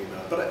was thinking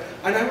about. But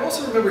I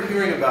also remember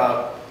hearing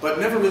about, but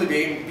never really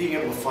being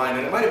able to find,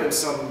 and it might have been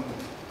some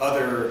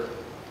other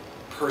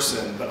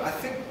person, but I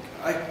think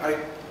I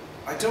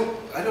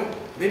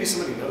don't, maybe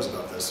somebody knows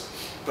about this,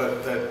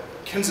 but that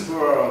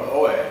Kenzaburo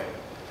Oe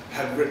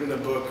had written a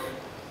book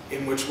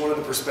in which one of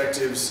the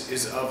perspectives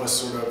is of a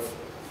sort of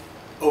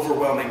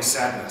overwhelming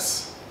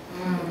sadness.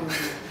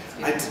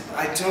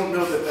 I don't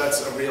know that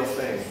that's a real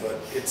thing, but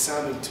it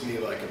sounded to me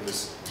like it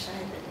was.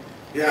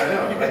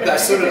 Yeah, I know.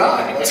 So did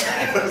I.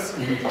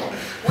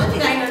 One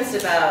thing I noticed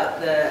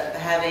about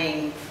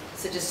having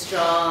such a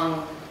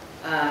strong,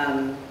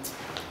 right?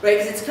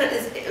 Because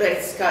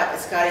like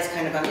Scotty's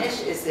kind of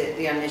is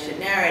the omniscient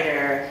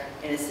narrator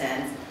in a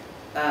sense,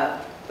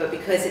 but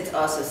because it's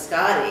also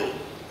Scotty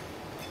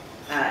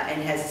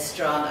and has a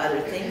strong other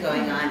thing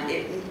going on,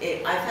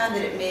 I found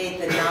that it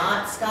made the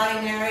not Scotty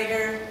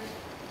narrator.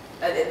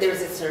 There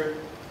was a sort of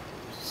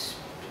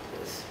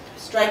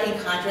striking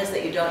contrast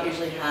that you don't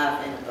usually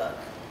have in a book,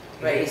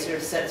 right? You sort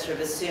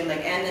of assume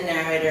like, and the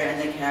narrator and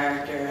the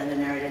character and the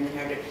narrator and the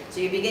character. So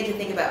you begin to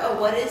think about,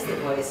 oh, what is the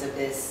voice of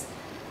this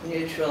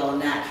neutral,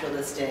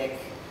 naturalistic,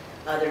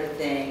 other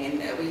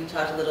thing? And we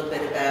talked a little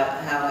bit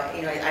about how,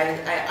 you know,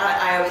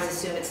 I always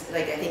assume it's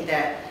like, I think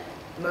that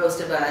most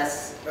of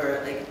us,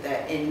 or like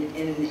that in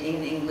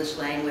English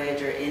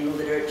language or in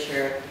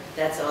literature,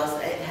 that's also,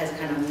 it has a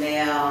kind of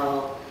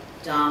male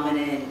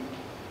dominant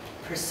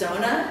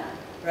persona,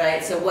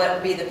 right? So what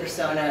would be the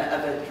persona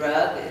of a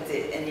drug?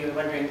 And you were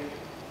wondering,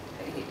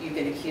 you've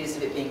been accused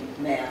of it being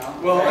male.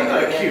 Well, right? I'm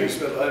not accused,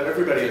 but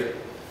everybody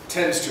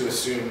tends to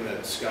assume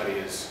that Scotty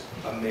is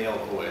a male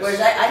voice. Whereas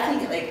I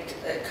think, like,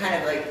 kind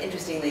of like,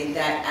 interestingly,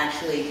 that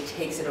actually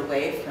takes it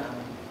away from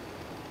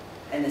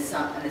an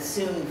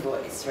assumed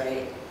voice,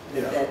 right?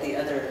 Yeah. That the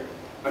other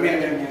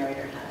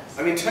narrator has.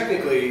 I mean,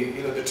 technically,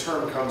 you know, the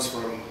term comes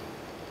from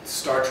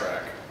Star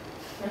Trek.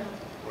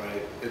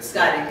 Right? It's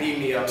Scotty. Like, beam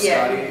me up,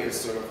 Yeah. Scotty is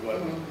sort of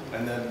what,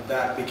 and then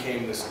that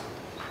became this,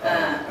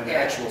 an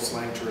actual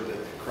slang term that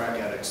crack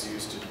addicts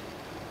use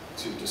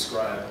to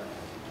describe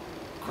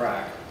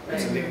crack.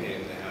 It's a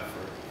nickname they have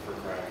for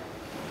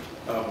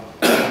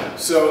crack.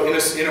 So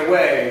in a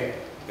way,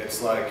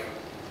 it's like,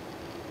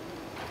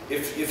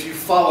 if you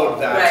followed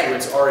that to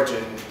its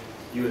origin,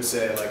 you would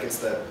say like it's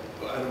that,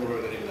 I don't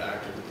remember the name of the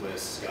actor who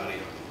plays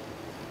Scotty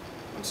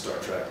on Star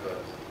Trek, but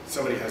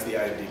somebody has the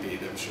IMDb,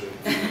 I'm sure.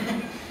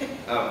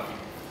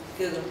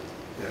 Google.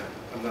 Yeah,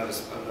 I'm not a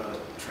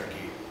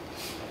Trekkie.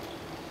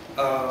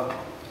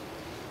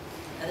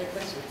 Other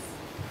questions?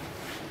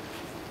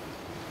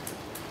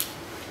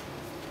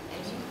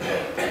 I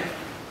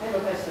have a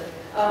question.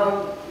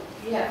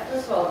 Yeah,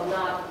 first of all,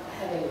 not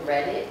having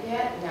read it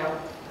yet, now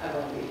I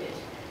won't read it,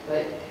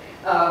 but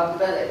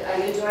I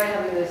enjoy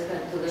having this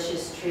kind of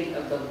delicious treat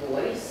of the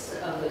voice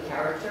of the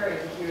character, and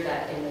to hear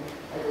that in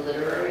like a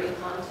literary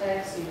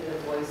context, you hear the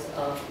voice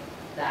of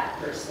that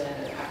person,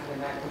 an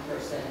African-American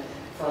person,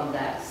 from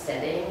that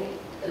setting.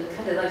 It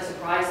kind of like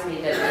surprised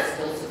me that it's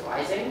still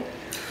surprising,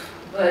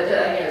 but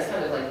again, it's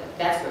kind of like,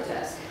 that's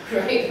grotesque,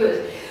 right?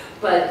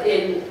 But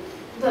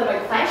my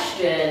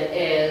question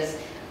is,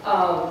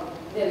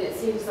 that it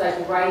seems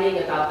like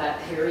writing about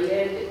that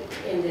period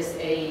in this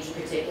age,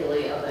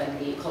 particularly of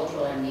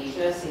cultural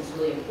amnesia, seems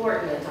really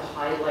important, and to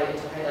highlight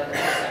the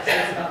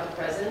perceptions about the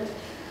present.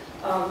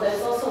 But I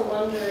was also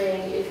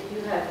wondering if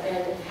you have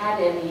had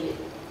any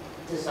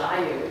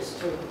desires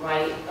to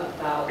write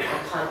about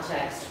the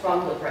context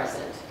from the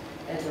present,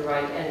 and to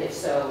write, and if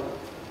so,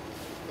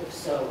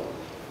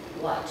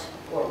 what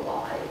or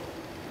why?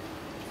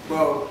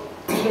 Well,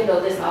 even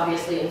though this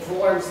obviously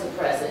informs the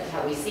present,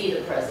 how we see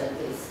the present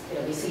is, you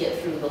know, we see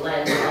it through the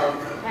lens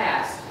of the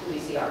past, we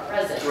see our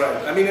present.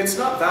 Right. I mean, it's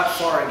not that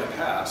far in the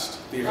past,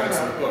 the events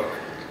in the book.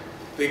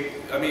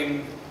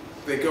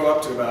 They go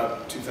up to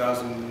about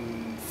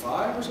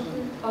 2005 or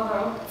something?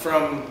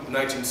 From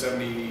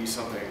 1970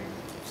 something,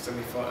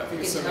 75, I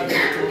think it's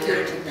 74.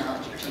 Computer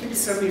technology. I think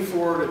it's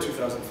 74 to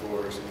 2004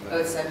 or something. Oh,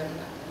 it's 7.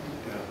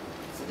 Yeah.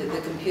 So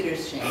the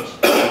computers changed,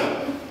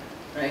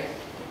 right?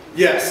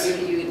 Yes.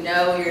 You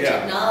know your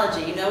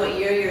technology, you know what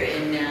year you're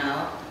in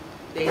now,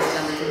 based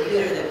on the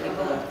computer that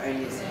people are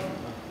using.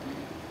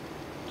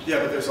 Yeah,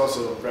 but there's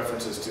also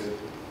references to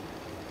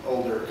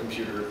older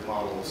computer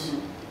models.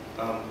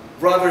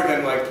 Rather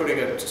than like putting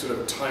a sort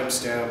of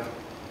timestamp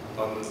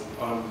on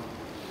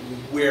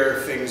where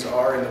things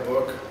are in the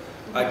book,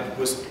 I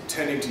was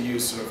tending to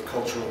use sort of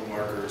cultural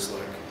markers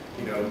like,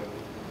 you know,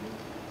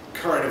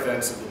 current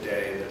events of the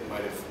day that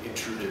might have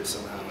intruded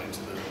somehow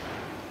into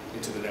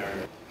the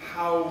narrative.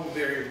 How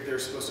they're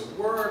supposed to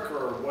work,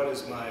 or what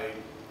is my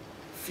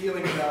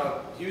feeling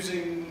about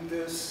using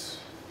this?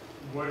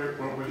 What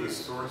were the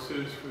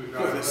sources for the What are the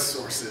document?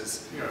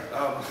 sources?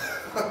 Yeah.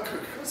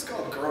 It's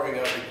called Growing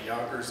Up in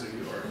Yonkers,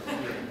 New York.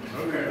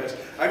 Okay.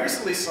 I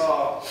recently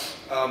saw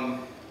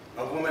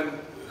a woman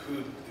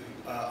who,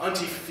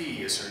 Auntie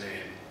Fee is her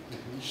name.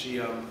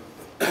 She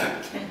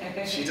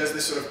she does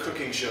this sort of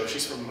cooking show.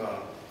 She's from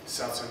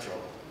South Central,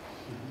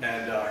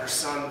 and her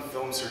son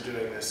films her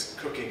doing this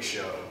cooking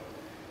show,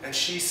 and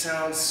she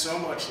sounds so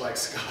much like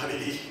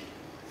Scotty.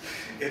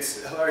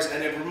 It's hilarious,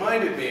 and it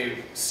reminded me,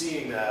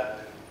 seeing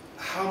that,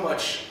 how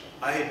much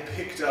I had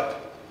picked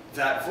up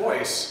that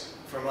voice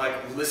from like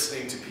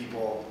listening to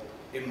people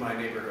in my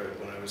neighborhood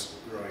when I was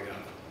growing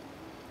up,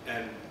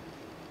 and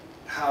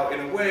how, in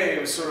a way,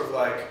 it was sort of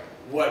like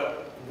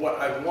what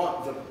I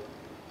want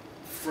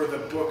for the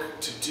book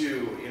to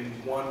do, in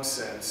one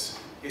sense,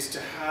 is to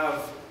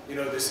have, you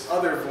know, this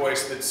other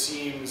voice that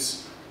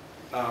seems.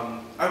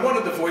 I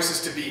wanted the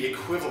voices to be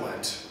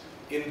equivalent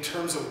in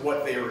terms of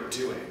what they were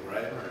doing,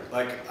 right?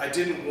 Like, I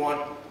didn't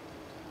want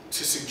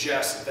to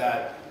suggest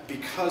that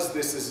because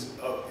this is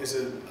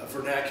a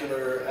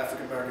vernacular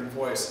African-American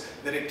voice,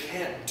 that it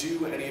can't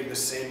do any of the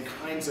same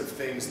kinds of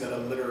things that a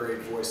literary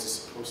voice is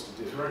supposed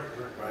to do,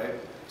 right?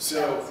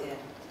 So,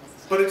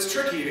 but it's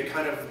tricky to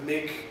kind of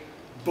make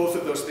both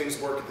of those things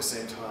work at the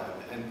same time,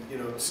 and, you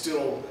know,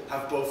 still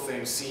have both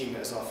things seem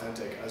as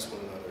authentic as one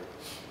another.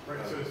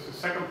 Right, so it's the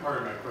second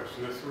part of my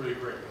question. That's really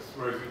great. That's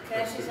what I was interested in. Can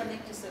I ask you something,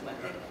 just one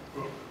thing?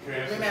 Can I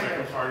ask the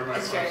second part of my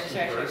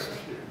question first?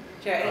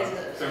 Sure.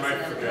 So I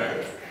might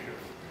forget.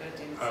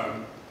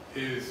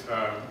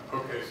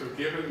 Okay, so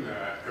given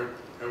that,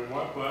 at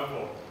what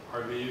level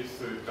are these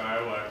the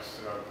dialects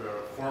of the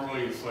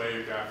formerly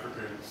enslaved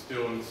Africans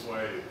still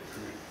enslaved? I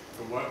mean,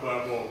 at what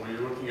level, when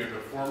you're looking at the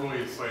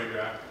formerly enslaved,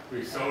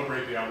 we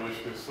celebrate the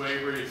abolition of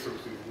slavery, so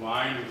it's a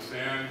line in the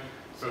sand,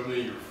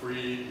 suddenly you're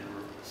free, you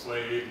were a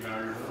slave, now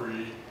you're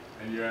free,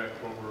 and yet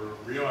what we're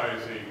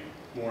realizing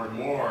more and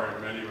more,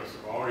 and many of us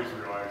have always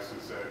realized,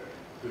 is that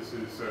this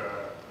is,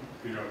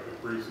 you know,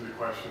 it brings into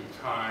question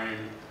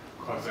time,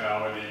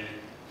 causality,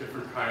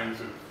 different kinds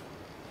of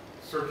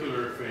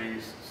circular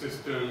things,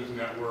 systems,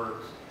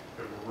 networks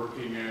that we're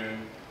working in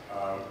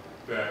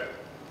that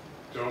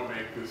don't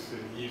make this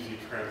an easy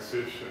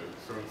transition.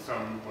 So in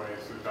some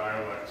ways the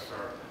dialects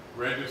are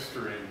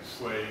registering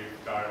slave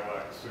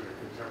dialects in a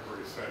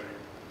contemporary setting.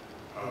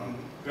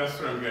 That's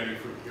what I'm getting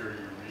from hearing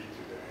you read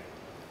today.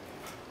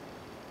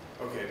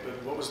 Okay,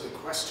 but what was the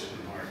question,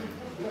 Mark?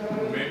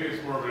 Maybe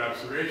it's more of an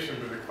observation,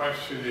 but the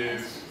question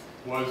is,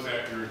 was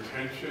that your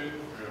intention?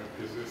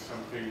 Is this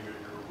something that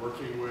you're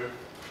working with?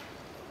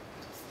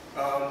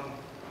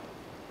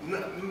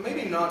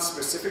 Maybe not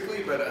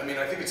specifically, but I mean,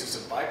 I think it's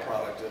just a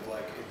byproduct of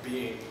like it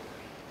being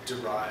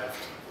derived.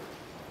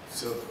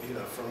 So, you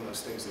know, from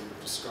those things that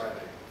you're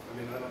describing. I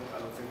mean, I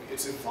don't think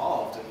it's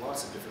evolved in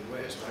lots of different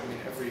ways. Right? I mean,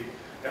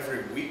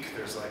 every week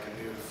there's like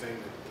a new thing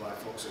that Black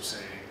folks are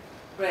saying.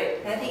 Right,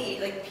 and I think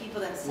like people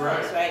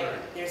themselves, right?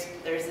 There's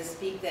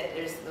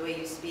the way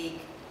you speak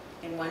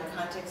in one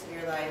context of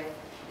your life,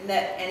 and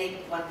that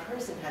any one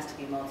person has to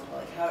be multiple.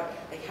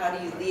 Like how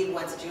do you leave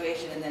one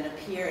situation and then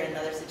appear in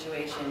another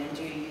situation, and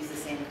do you use the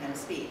same kind of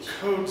speech?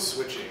 Code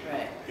switching.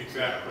 Right.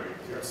 Exactly.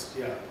 Yes.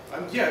 Yeah.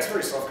 Yeah. It's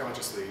very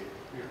self-consciously,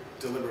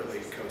 deliberately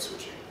code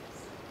switching.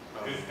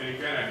 And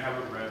again, I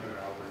haven't read the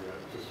novel yet.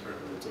 Just read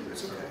the book,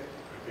 it's so okay.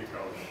 I think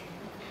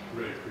I'll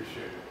really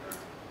appreciate it.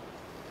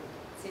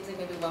 Seems like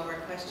maybe one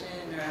more question,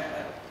 or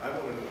I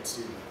want to know what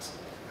Stephen has.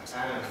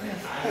 I'm sort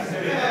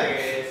of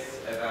curious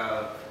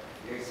about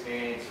your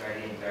experience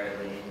writing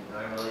Darlene.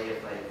 Normally, if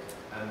like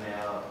a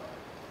male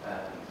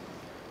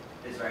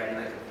is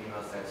writing like a female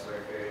sex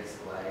worker's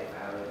life,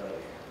 I would like,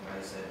 my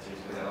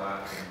sensors would go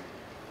off and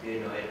be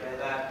annoyed by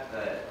that.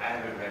 But I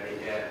haven't read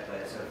it yet.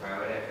 But so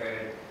far, what I've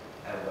heard,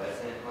 I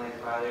wasn't like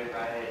bothered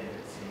by it, and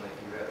it seemed like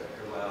you wrote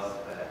her well.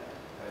 But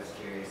I was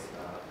curious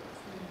about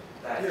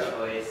that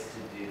choice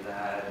to do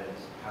that, and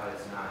how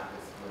it's not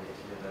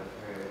exploitative of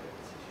her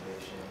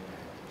situation.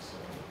 Or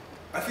something.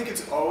 I think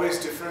it's always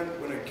different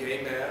when a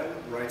gay man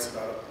writes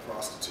about a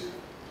prostitute.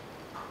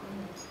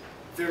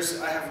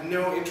 I have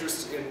no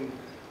interest in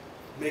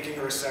making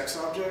her a sex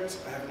object.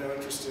 I have no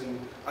interest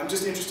I'm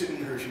just interested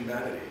in her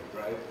humanity,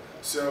 right?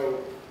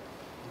 So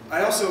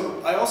I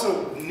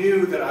also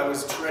knew that I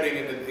was treading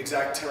in the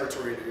exact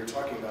territory that you're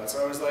talking about.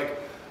 So I was like,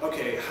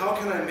 okay, how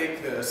can I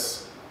make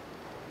this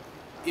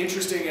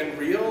interesting and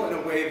real in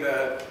a way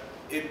that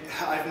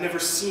I've never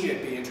seen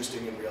it be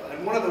interesting and real.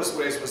 And one of those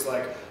ways was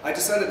like, I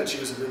decided that she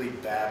was a really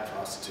bad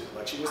prostitute.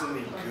 Like, she wasn't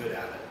any good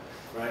at it,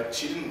 right?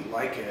 She didn't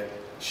like it.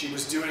 She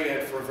was doing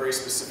it for a very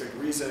specific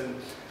reason.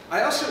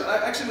 I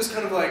actually was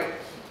kind of like,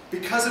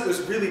 because it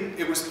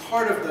was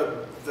part of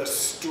the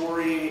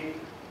story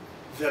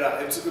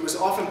that it was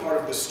often part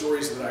of the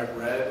stories that I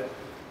read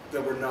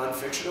that were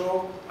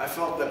non-fictional. I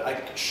felt that I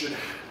should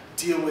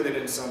deal with it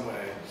in some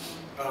way.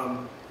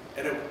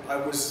 And I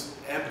was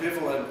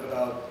ambivalent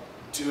about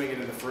doing it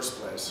in the first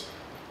place.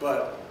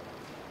 But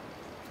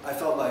I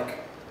felt like,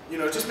 you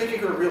know, just making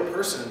her a real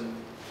person,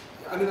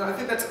 I mean, I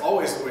think that's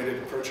always the way to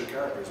approach your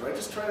characters, right?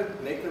 Just try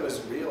to make them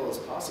as real as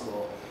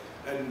possible.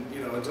 And,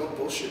 you know, and don't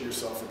bullshit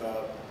yourself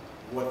about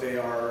what they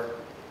are,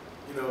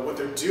 you know, what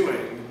they're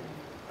doing,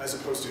 as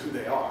opposed to who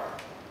they are.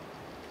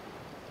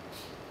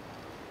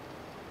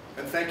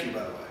 And thank you,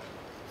 by the way.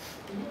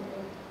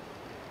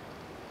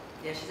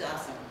 Yeah, she's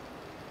awesome.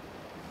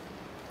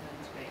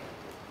 That's great.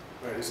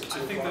 Right, it's I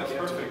think that's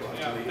perfect.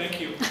 Yeah,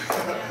 thank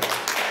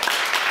you.